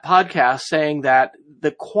in that podcast, saying that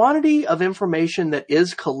the quantity of information that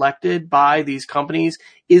is collected by these companies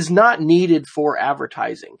is not needed for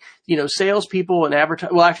advertising. Salespeople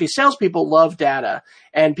and salespeople love data,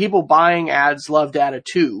 and people buying ads love data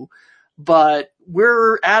too. But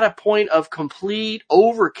we're at a point of complete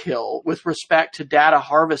overkill with respect to data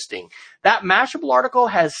harvesting. That Mashable article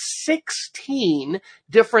has 16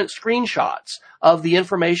 different screenshots of the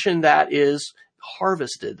information that is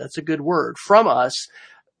harvested. That's a good word, from us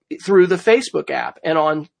through the Facebook app. And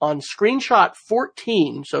on screenshot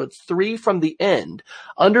 14, so it's 3 from the end,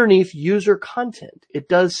 underneath user content, it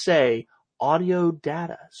does say audio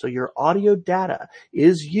data. So your audio data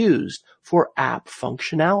is used for app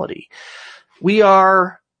functionality. We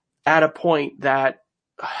are at a point that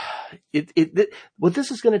what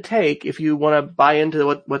this is going to take, if you want to buy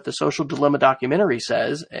into what the Social Dilemma documentary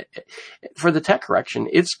says for the tech correction,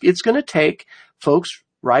 it's going to take folks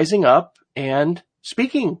rising up and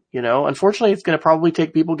speaking. Unfortunately, it's going to probably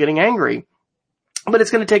take people getting angry, but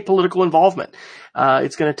it's going to take political involvement.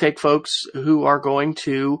 It's going to take folks who are going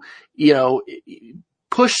to,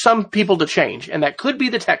 push some people to change. And that could be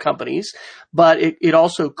the tech companies, but it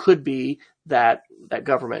also could be that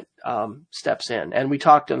government steps in. And we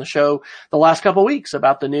talked on the show the last couple of weeks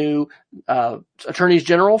about the new attorneys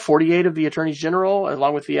general, 48 of the attorneys general,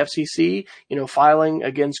 along with the FCC, filing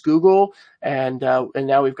against Google. And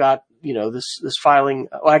now we've got, this filing.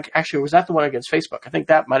 Well, actually, was that the one against Facebook? I think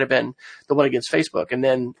that might have been the one against Facebook. And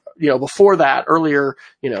then, before that, earlier,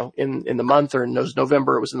 in the month, or in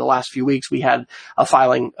November, it was in the last few weeks, we had a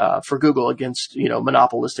filing for Google against,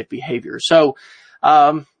 monopolistic behavior. So,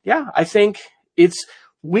 I think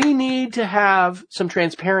we need to have some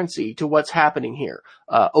transparency to what's happening here.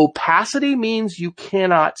 Opacity means you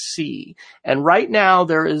cannot see. And right now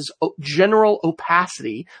there is general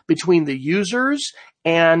opacity between the users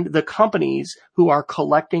and the companies who are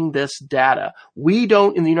collecting this data. We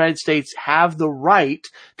don't, in the United States, have the right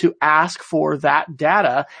to ask for that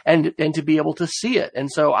data and to be able to see it.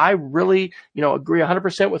 And so I really, agree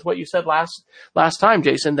 100% with what you said last time,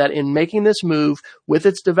 Jason, that in making this move with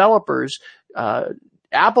its developers,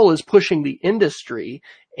 Apple is pushing the industry,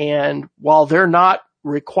 and while they're not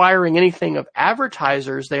requiring anything of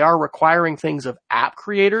advertisers, they are requiring things of app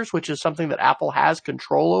creators, which is something that Apple has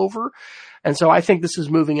control over. And so I think this is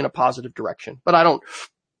moving in a positive direction, but I don't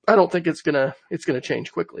think it's gonna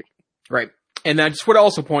change quickly. Right. And I just would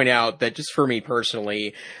also point out that, just for me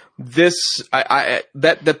personally, that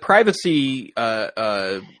the privacy,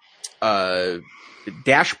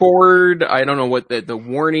 dashboard, I don't know what the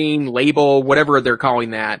warning label, whatever they're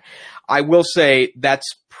calling that, I will say that's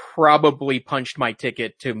probably punched my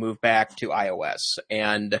ticket to move back to iOS.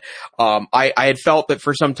 And I had felt that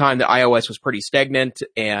for some time that iOS was pretty stagnant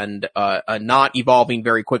and not evolving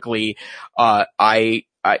very quickly. Apple's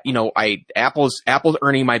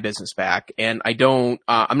earning my business back, and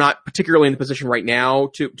I'm not particularly in the position right now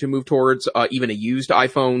to move towards even a used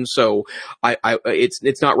iPhone. So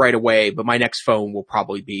it's not right away, but my next phone will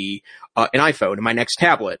probably be an iPhone, and my next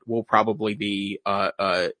tablet will probably be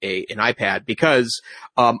an iPad, because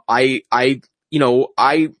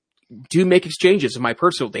do make exchanges of my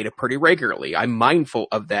personal data pretty regularly. I'm mindful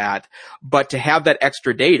of that, but to have that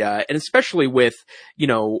extra data, and especially with,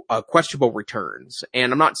 questionable returns,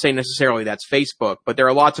 and I'm not saying necessarily that's Facebook, but there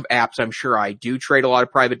are lots of apps I'm sure I do trade a lot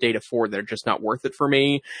of private data for that are just not worth it for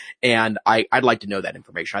me, and I'd like to know that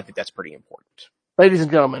information. I think that's pretty important. Ladies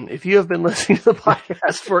and gentlemen, if you have been listening to the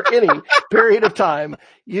podcast for any period of time,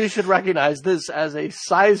 you should recognize this as a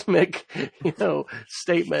seismic,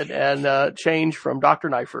 statement and change from Dr.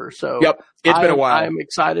 Knifer. So yep, it's been a while. I'm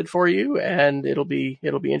excited for you, and it'll be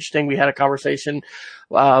interesting. We had a conversation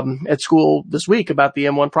at school this week about the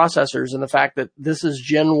M1 processors and the fact that this is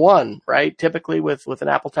Gen 1, right? Typically with an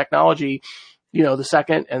Apple technology, the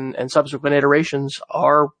second and subsequent iterations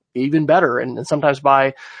are even better, and sometimes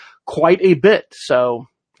by quite a bit. So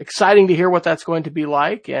exciting to hear what that's going to be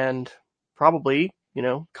like, and probably,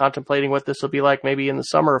 contemplating what this will be like maybe in the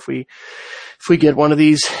summer if we get one of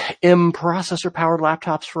these M processor powered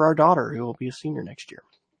laptops for our daughter who will be a senior next year.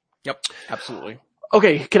 Yep, absolutely.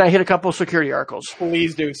 Okay, can I hit a couple of security articles?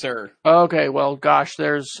 Please do, sir. Okay, well, gosh,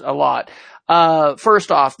 there's a lot.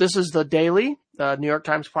 First off, this is the Daily New York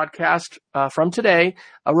Times podcast from today,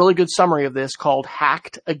 a really good summary of this called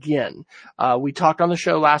Hacked Again. We talked on the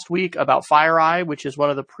show last week about FireEye, which is one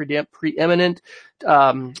of the preeminent,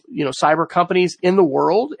 cyber companies in the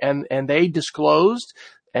world, and they disclosed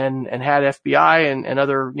and had FBI and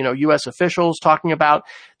other, U.S. officials talking about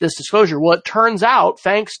this disclosure. Well, it turns out,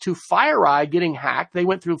 thanks to FireEye getting hacked, they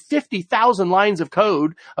went through 50,000 lines of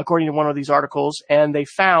code, according to one of these articles, and they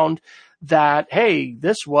found that, hey,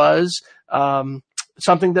 this was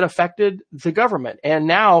something that affected the government. And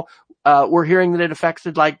now we're hearing that it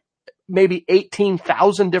affected like maybe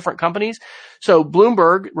 18,000 different companies. So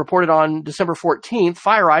Bloomberg reported on December 14th,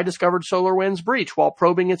 FireEye discovered SolarWinds breach while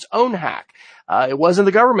probing its own hack. It wasn't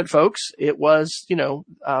the government, folks. It was,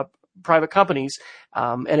 private companies.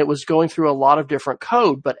 And it was going through a lot of different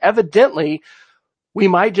code, but evidently we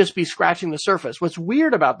might just be scratching the surface. What's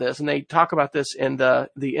weird about this, and they talk about this in the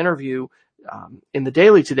interview in the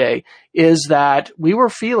Daily today, is that we were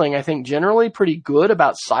feeling, I think, generally pretty good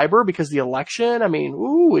about cyber because the election,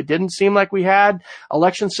 it didn't seem like we had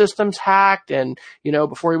election systems hacked. And,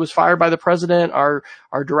 before he was fired by the president, our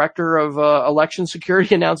director of election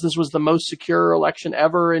security announced this was the most secure election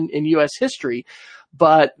ever in U.S. history.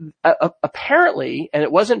 But apparently, and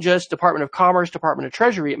it wasn't just Department of Commerce, Department of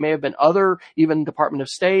Treasury, it may have been other, even Department of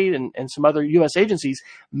State and some other U.S. agencies.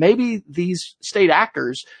 Maybe these state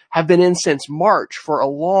actors have been in since March for a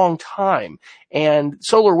long time. And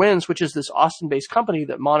SolarWinds, which is this Austin-based company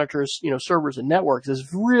that monitors, servers and networks,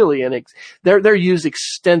 is really they're used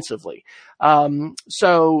extensively.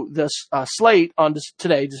 So this Slate on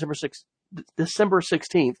today, December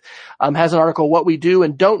 16th, has an article, What We Do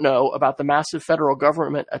and Don't Know About the Massive Federal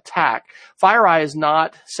Government Attack. FireEye is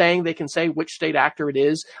not saying they can say which state actor it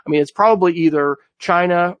is. It's probably either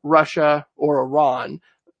China, Russia, or Iran,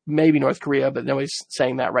 maybe North Korea, but nobody's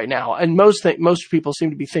saying that right now. And most people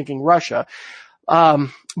seem to be thinking Russia.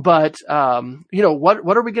 What are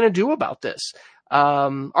we going to do about this?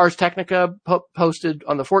 Ars Technica posted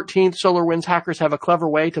on the 14th, SolarWinds hackers have a clever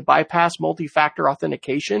way to bypass multi-factor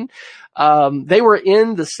authentication. They were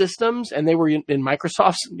in the systems, and they were in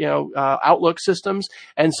Microsoft's, Outlook systems.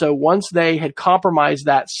 And so once they had compromised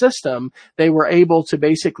that system, they were able to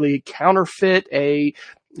basically counterfeit a,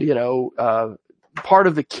 part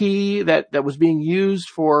of the key that was being used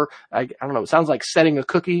for, I don't know, it sounds like setting a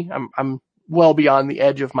cookie. I'm well beyond the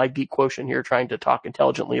edge of my geek quotient here trying to talk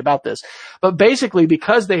intelligently about this. But basically,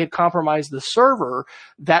 because they had compromised the server,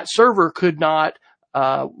 that server could not,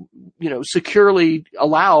 securely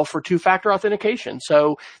allow for two-factor authentication.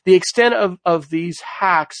 So the extent of these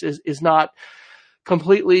hacks is not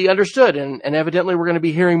completely understood. And evidently we're going to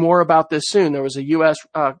be hearing more about this soon. There was a U.S.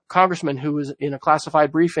 Congressman who was in a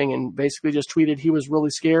classified briefing and basically just tweeted he was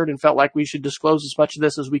really scared and felt like we should disclose as much of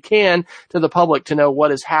this as we can to the public to know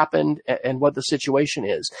what has happened and what the situation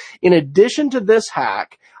is. In addition to this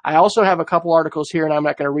hack, I also have a couple articles here, and I'm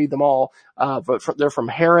not going to read them all, but they're from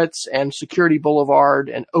Haaretz and Security Boulevard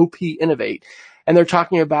and OP Innovate. And they're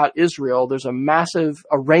talking about Israel. There's a massive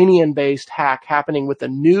Iranian-based hack happening with a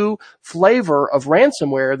new flavor of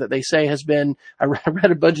ransomware that they say has been, I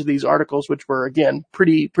read a bunch of these articles, which were, again,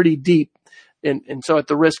 pretty deep. And so at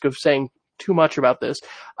the risk of saying too much about this,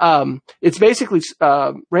 it's basically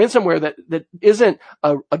ransomware that isn't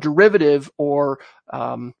a derivative or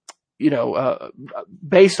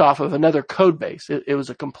based off of another code base. It was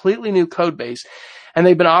a completely new code base, and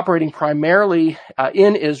they've been operating primarily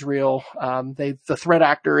in Israel. The threat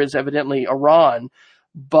actor is evidently Iran,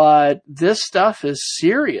 but this stuff is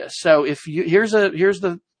serious. So here's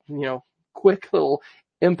the quick little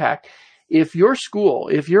impact. If your school,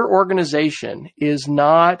 if your organization is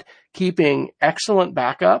not keeping excellent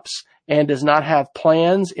backups and does not have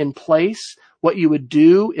plans in place, what you would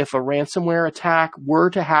do if a ransomware attack were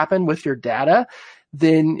to happen with your data,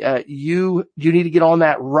 then you need to get on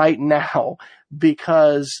that right now,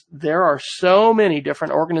 because there are so many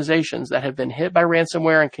different organizations that have been hit by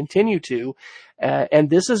ransomware and continue to, and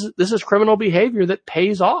this is criminal behavior that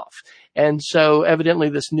pays off. And so evidently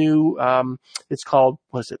this new, it's called,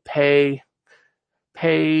 Pay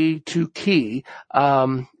to Key.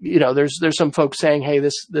 There's some folks saying, hey,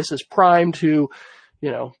 this is primed to,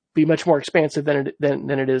 be much more expansive than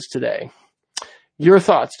it is today. Your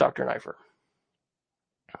thoughts, Dr. Neiffer?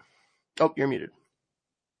 Oh, you're muted.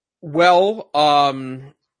 Well,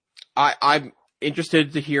 I'm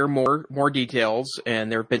interested to hear more details,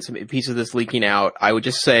 and there have been some pieces of this leaking out. I would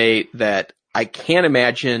just say that I can't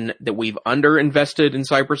imagine that we've underinvested in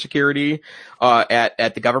cybersecurity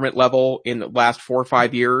at the government level in the last 4 or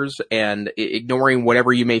 5 years, and ignoring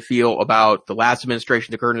whatever you may feel about the last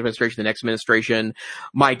administration, the current administration, the next administration.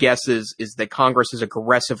 My guess is that Congress has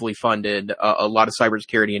aggressively funded a lot of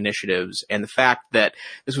cybersecurity initiatives, and the fact that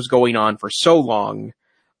this was going on for so long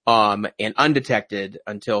and undetected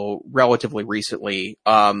until relatively recently,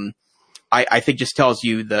 I think just tells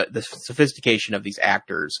you the sophistication of these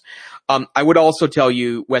actors. I would also tell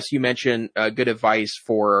you, Wes, you mentioned good advice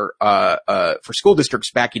for school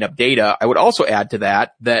districts backing up data. I would also add to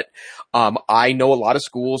that I know a lot of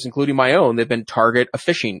schools, including my own, they've been target of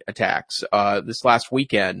phishing attacks. This last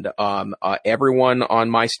weekend, everyone on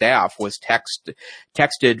my staff was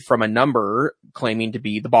texted from a number claiming to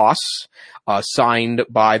be the boss, signed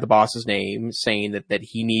by the boss's name, saying that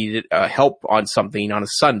he needed help on something on a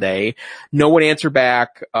Sunday. No one answered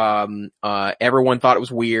back. Everyone thought it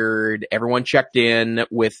was weird. Everyone checked in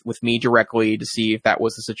with me directly to see if that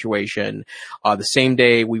was the situation. The same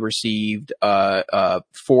day we received 4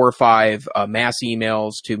 or 5 mass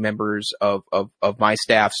emails to members of my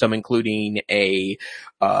staff, some including a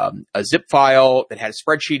zip file that had a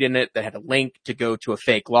spreadsheet in it that had a link to go to a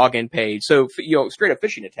fake login page. So, straight up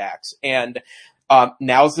phishing attacks. And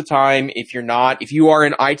now's the time, if you are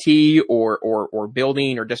in IT or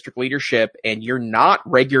building or district leadership, and you're not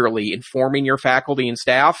regularly informing your faculty and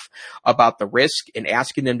staff about the risk and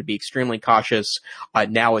asking them to be extremely cautious,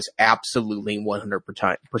 now is absolutely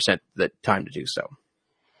 100% the time to do so.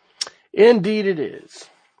 Indeed it is.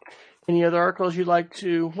 Any other articles you'd like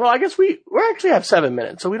to? Well, I guess we actually have 7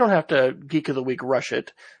 minutes, so we don't have to Geek of the Week rush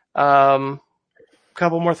it.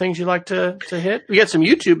 Couple more things you'd like to hit? We got some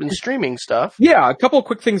YouTube and streaming stuff. Yeah, a couple of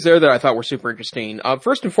quick things there that I thought were super interesting.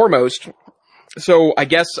 First and foremost, so I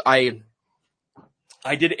guess I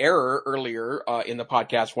did error earlier in the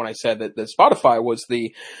podcast when I said that Spotify was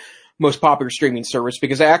the most popular streaming service,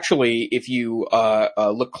 because actually, if you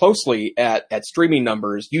look closely at streaming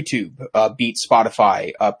numbers, YouTube beats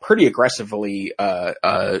Spotify pretty aggressively,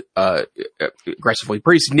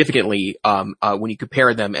 pretty significantly when you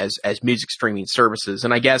compare them as music streaming services.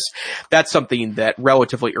 And I guess that's something that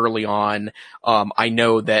relatively early on, I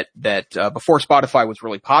know that before Spotify was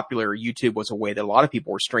really popular, YouTube was a way that a lot of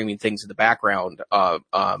people were streaming things in the background,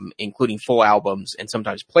 including full albums and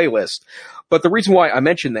sometimes playlists. But the reason why I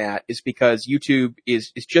mention that is because YouTube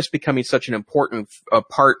is just becoming such an important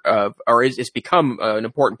part of, or is become an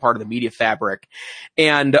important part of the media fabric.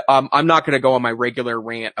 And I'm not going to go on my regular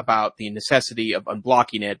rant about the necessity of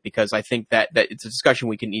unblocking it, because I think that it's a discussion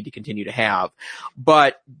we need to continue to have.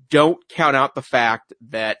 But don't count out the fact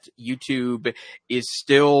that YouTube is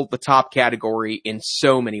still the top category in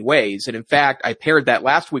so many ways. And in fact, I paired that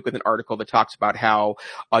last week with an article that talks about how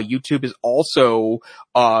YouTube is also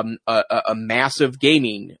a massive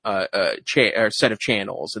gaming set of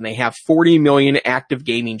channels, and they have 40 million active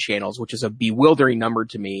gaming channels, which is a bewildering number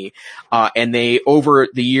to me. And they, over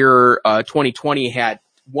the year 2020, had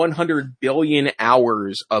 100 billion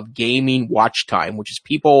hours of gaming watch time, which is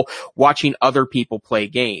people watching other people play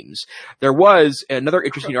games. There was another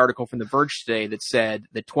interesting article from The Verge today that said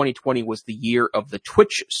that 2020 was the year of the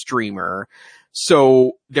Twitch streamer.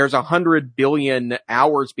 So there's 100 billion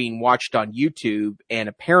hours being watched on YouTube, and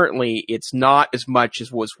apparently it's not as much as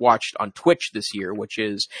was watched on Twitch this year, which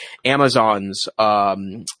is Amazon's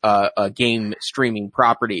game streaming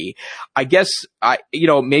property. I guess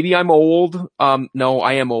maybe I'm old. No,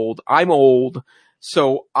 I am old. I'm old.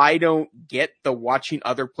 So I don't get the watching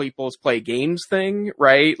other people's play games thing,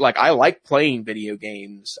 right? Like, I like playing video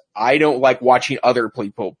games. I don't like watching other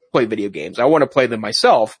people play video games. I want to play them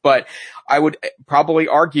myself, but I would probably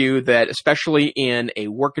argue that, especially in a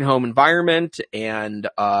work and home environment and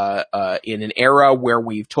in an era where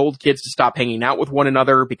we've told kids to stop hanging out with one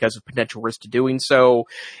another because of potential risk to doing so,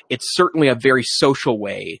 it's certainly a very social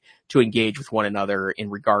way to engage with one another in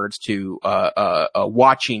regards to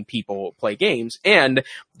watching people play games. And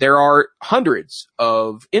there are hundreds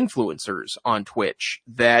of influencers on Twitch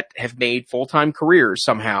that have made full-time careers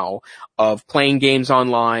somehow of playing games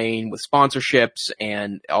online with sponsorships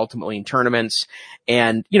and ultimately in tournaments.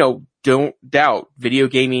 And, you know, don't doubt video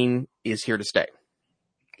gaming is here to stay.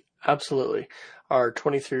 Absolutely. Our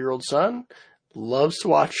 23-year-old son loves to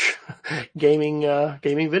watch gaming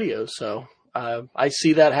videos. So I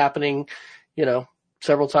see that happening, you know,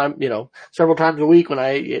 several times a week when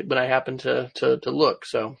I happen to look.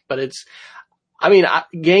 So, but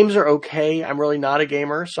games are okay. I'm really not a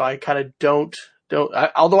gamer, so I kind of don't,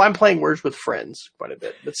 although I'm playing Words with Friends quite a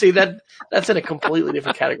bit, but see that's in a completely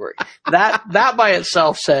different category. That by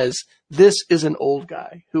itself says this is an old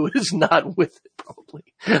guy who is not with it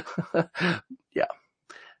probably. Yeah.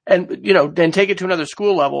 And, you know, then take it to another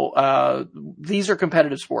school level. These are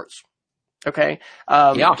competitive sports. Okay.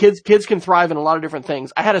 Yeah. Kids can thrive in a lot of different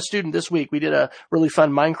things. I had a student this week. We did a really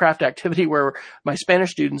fun Minecraft activity where my Spanish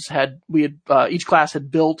students each class had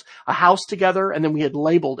built a house together, and then we had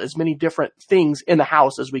labeled as many different things in the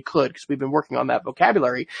house as we could because we've been working on that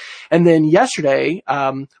vocabulary. And then yesterday,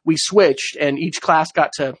 we switched and each class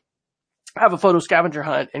got to have a photo scavenger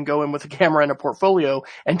hunt and go in with a camera and a portfolio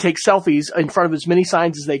and take selfies in front of as many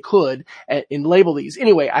signs as they could and label these.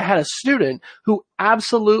 Anyway, I had a student who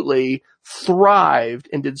absolutely thrived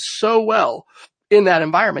and did so well in that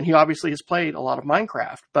environment. He obviously has played a lot of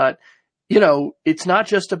Minecraft, but you know, it's not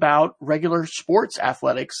just about regular sports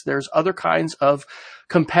athletics. There's other kinds of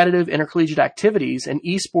competitive intercollegiate activities, and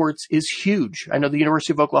esports is huge. I know the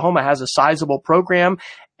University of Oklahoma has a sizable program,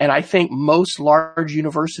 and I think most large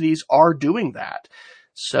universities are doing that.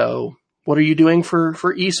 So what are you doing for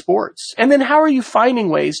esports? And then how are you finding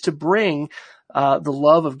ways to bring the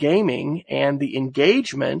love of gaming and the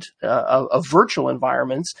engagement of virtual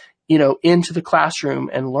environments, you know, into the classroom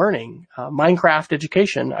and learning? Minecraft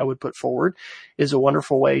education, I would put forward, is a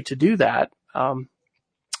wonderful way to do that.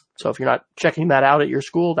 So if you're not checking that out at your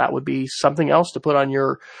school, that would be something else to put on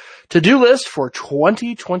your to-do list for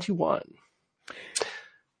 2021.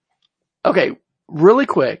 Okay, really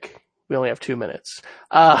quick. We only have 2 minutes.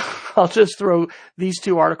 I'll just throw these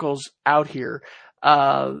two articles out here.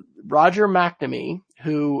 Roger McNamee,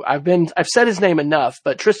 who I've said his name enough,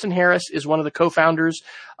 but Tristan Harris is one of the co-founders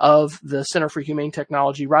of the Center for Humane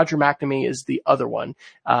Technology. Roger McNamee is the other one.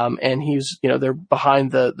 And he's, you know, they're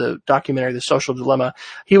behind the documentary, The Social Dilemma.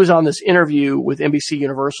 He was on this interview with NBC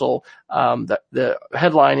Universal. The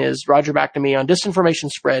headline is Roger McNamee on disinformation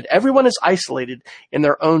spread. Everyone is isolated in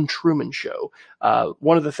their own Truman Show.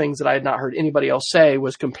 One of the things that I had not heard anybody else say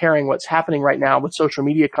was comparing what's happening right now with social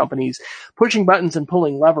media companies pushing buttons and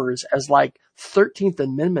pulling levers as like 13th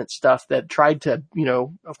Amendment stuff that tried to, you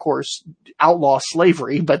know, of course, outlaw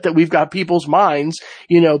slavery, but that we've got people's minds,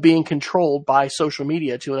 you know, being controlled by social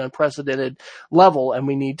media to an unprecedented level, and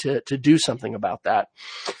we need to do something about that.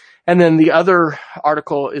 And then the other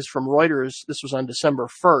article is from Reuters. This was on December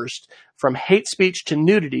 1st. From hate speech to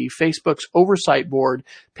nudity, Facebook's oversight board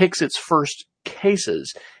picks its first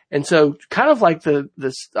cases. And so kind of like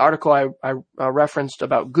this article I referenced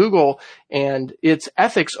about Google and its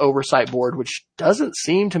ethics oversight board, which doesn't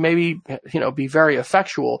seem to maybe, you know, be very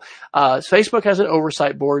effectual. Facebook has an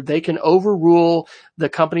oversight board. They can overrule the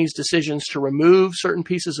company's decisions to remove certain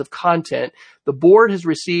pieces of content. The board has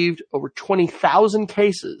received over 20,000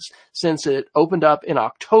 cases since it opened up in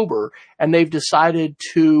October, and they've decided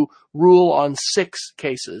to rule on 6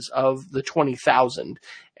 cases of the 20,000.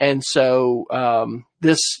 And so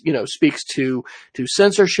this, you know, speaks to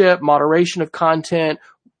censorship, moderation of content,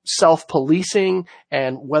 self-policing,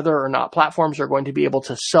 and whether or not platforms are going to be able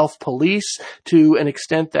to self-police to an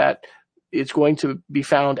extent that it's going to be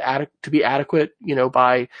found to be adequate, you know,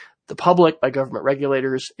 by the public, by government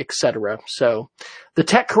regulators, etc. So the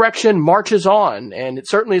tech correction marches on, and it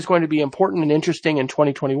certainly is going to be important and interesting in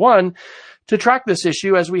 2021 to track this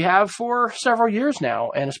issue as we have for several years now,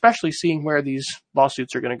 and especially seeing where these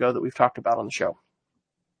lawsuits are going to go that we've talked about on the show.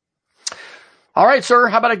 All right, sir,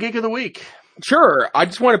 how about a geek of the week? Sure. I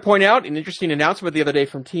just want to point out an interesting announcement the other day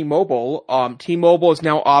from T-Mobile. T-Mobile is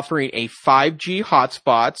now offering a 5G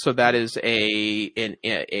hotspot. So that is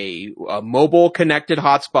a mobile connected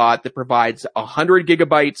hotspot that provides 100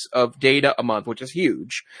 gigabytes of data a month, which is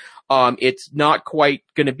huge. It's not quite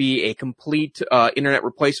going to be a complete internet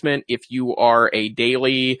replacement if you are a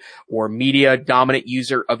daily or media dominant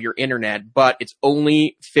user of your internet, but it's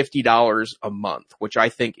only $50 a month, which I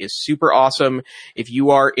think is super awesome. If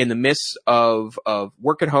you are in the midst of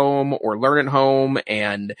work at home or learn at home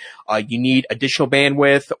and you need additional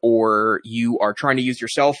bandwidth, or you are trying to use your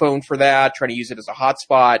cell phone for that, trying to use it as a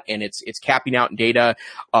hotspot, and it's capping out in data,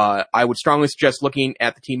 I would strongly suggest looking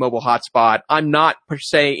at the T-Mobile hotspot. I'm not per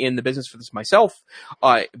se in the business for this myself,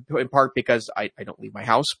 in part because I don't leave my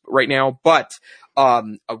house right now, but a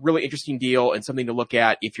really interesting deal and something to look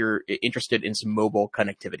at if you're interested in some mobile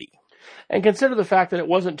connectivity. And consider the fact that it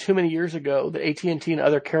wasn't too many years ago that AT&T and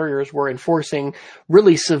other carriers were enforcing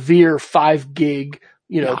really severe 5 gig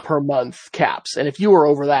per month caps. And if you were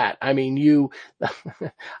over that, I mean,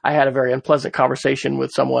 I had a very unpleasant conversation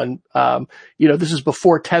with someone. This is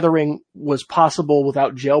before tethering was possible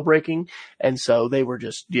without jailbreaking. And so they were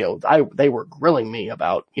just, they were grilling me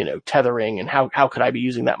about, tethering and how could I be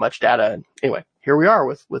using that much data? And anyway, here we are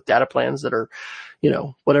with data plans that are,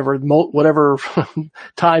 whatever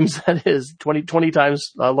times that is, 20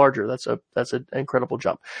 times larger. That's an incredible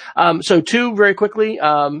jump. So two very quickly,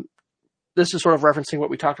 this is sort of referencing what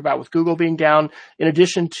we talked about with Google being down. In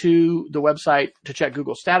addition to the website to check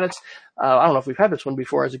Google status, I don't know if we've had this one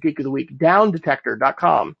before as a Geek of the Week,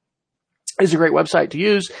 downdetector.com is a great website to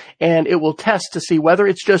use, and it will test to see whether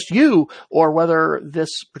it's just you or whether this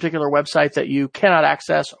particular website that you cannot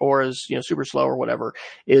access or is super slow or whatever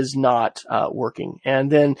is not working. And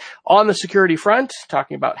then on the security front,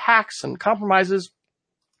 talking about hacks and compromises,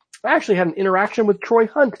 I actually had an interaction with Troy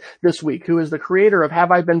Hunt this week, who is the creator of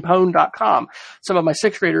HaveIBeenPwned.com. Some of my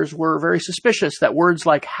sixth graders were very suspicious that words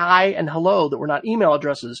like hi and hello that were not email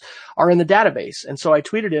addresses are in the database. And so I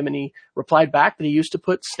tweeted him and he replied back that he used to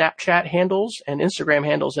put Snapchat handles and Instagram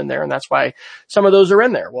handles in there. And that's why some of those are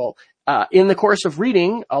in there. Well, in the course of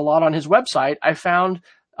reading a lot on his website, I found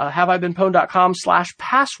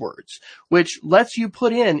HaveIBeenPwned.com/passwords, which lets you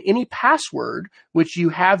put in any password which you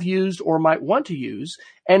have used or might want to use,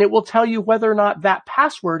 and it will tell you whether or not that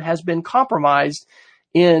password has been compromised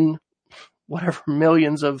in whatever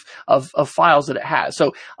millions of files that it has.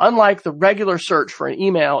 So unlike the regular search for an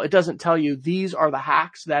email, it doesn't tell you these are the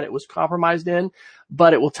hacks that it was compromised in,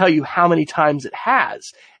 but it will tell you how many times it has.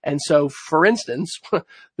 And so, for instance,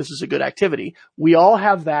 this is a good activity. We all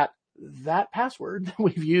have that password that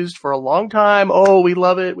we've used for a long time. Oh, we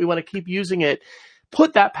love it. We want to keep using it.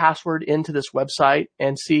 Put that password into this website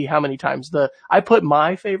and see how many times I put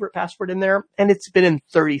my favorite password in there, and it's been in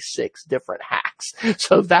 36 different hacks.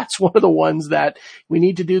 So that's one of the ones that we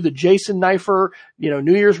need to do the Jason Neiffer,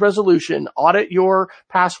 New Year's resolution. Audit your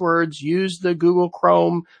passwords, use the Google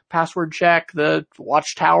Chrome password check, the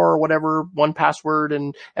Watchtower or whatever 1Password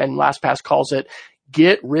and LastPass calls it.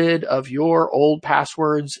 Get rid of your old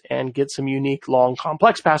passwords and get some unique, long,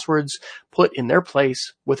 complex passwords put in their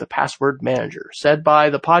place with a password manager. Said by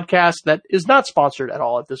the podcast that is not sponsored at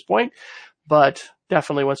all at this point, but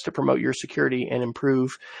definitely wants to promote your security and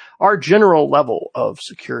improve our general level of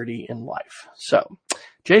security in life. So,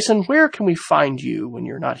 Jason, where can we find you when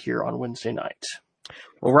you're not here on Wednesday night?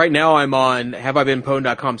 Well, right now I'm on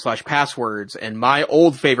HaveIBeenPwned.com/passwords, and my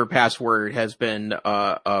old favorite password has been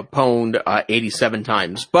pwned 87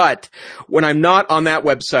 times. But when I'm not on that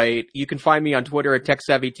website, you can find me on Twitter at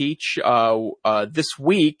TechSavvyTeach. This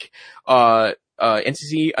week,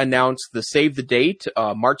 NCCE announced the save the date,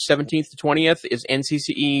 March 17th to 20th is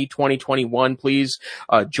NCCE 2021. Please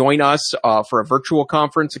join us for a virtual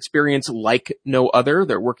conference experience like no other.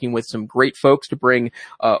 They're working with some great folks to bring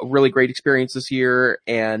a really great experience this year.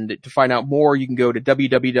 And to find out more, you can go to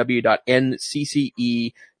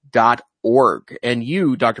www.ncce.org. And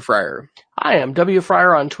you, Dr. Fryer? I am W.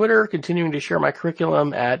 Fryer on Twitter, continuing to share my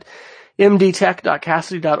curriculum at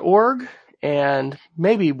mdtech.cassidy.org. And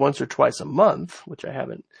maybe once or twice a month, which I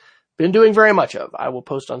haven't been doing very much of, I will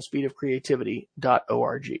post on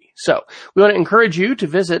speedofcreativity.org. So we want to encourage you to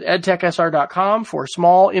visit edtechsr.com for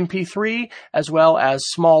small MP3 as well as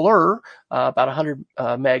smaller, about 100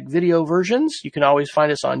 meg video versions. You can always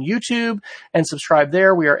find us on YouTube and subscribe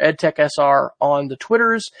there. We are EdTechSR on the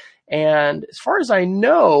Twitters. And as far as I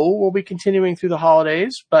know, we'll be continuing through the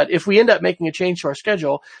holidays. But if we end up making a change to our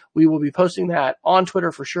schedule, we will be posting that on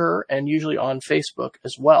Twitter for sure, and usually on Facebook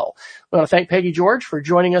as well. I want to thank Peggy George for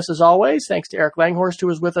joining us as always. Thanks to Eric Langhorst, who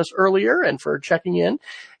was with us earlier, and for checking in.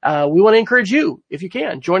 We want to encourage you, if you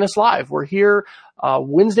can, join us live. We're here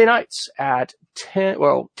Wednesday nights at 10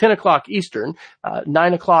 o'clock Eastern,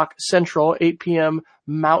 9 o'clock Central, 8 p.m.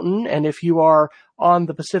 Mountain. And if you are on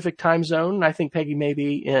the Pacific time zone, I think Peggy may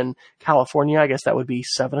be in California, I guess that would be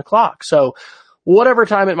 7 o'clock. So whatever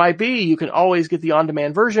time it might be, you can always get the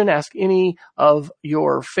on-demand version. Ask any of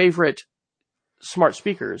your favorite smart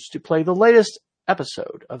speakers to play the latest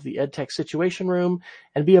episode of the EdTech Situation Room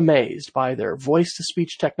and be amazed by their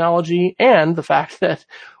voice-to-speech technology and the fact that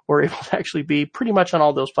we're able to actually be pretty much on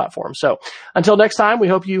all those platforms. So until next time, we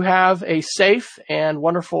hope you have a safe and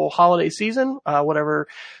wonderful holiday season, whatever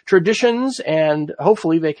traditions and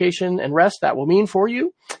hopefully vacation and rest that will mean for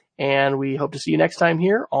you. And we hope to see you next time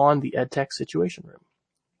here on the EdTech Situation Room.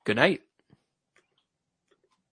 Good night.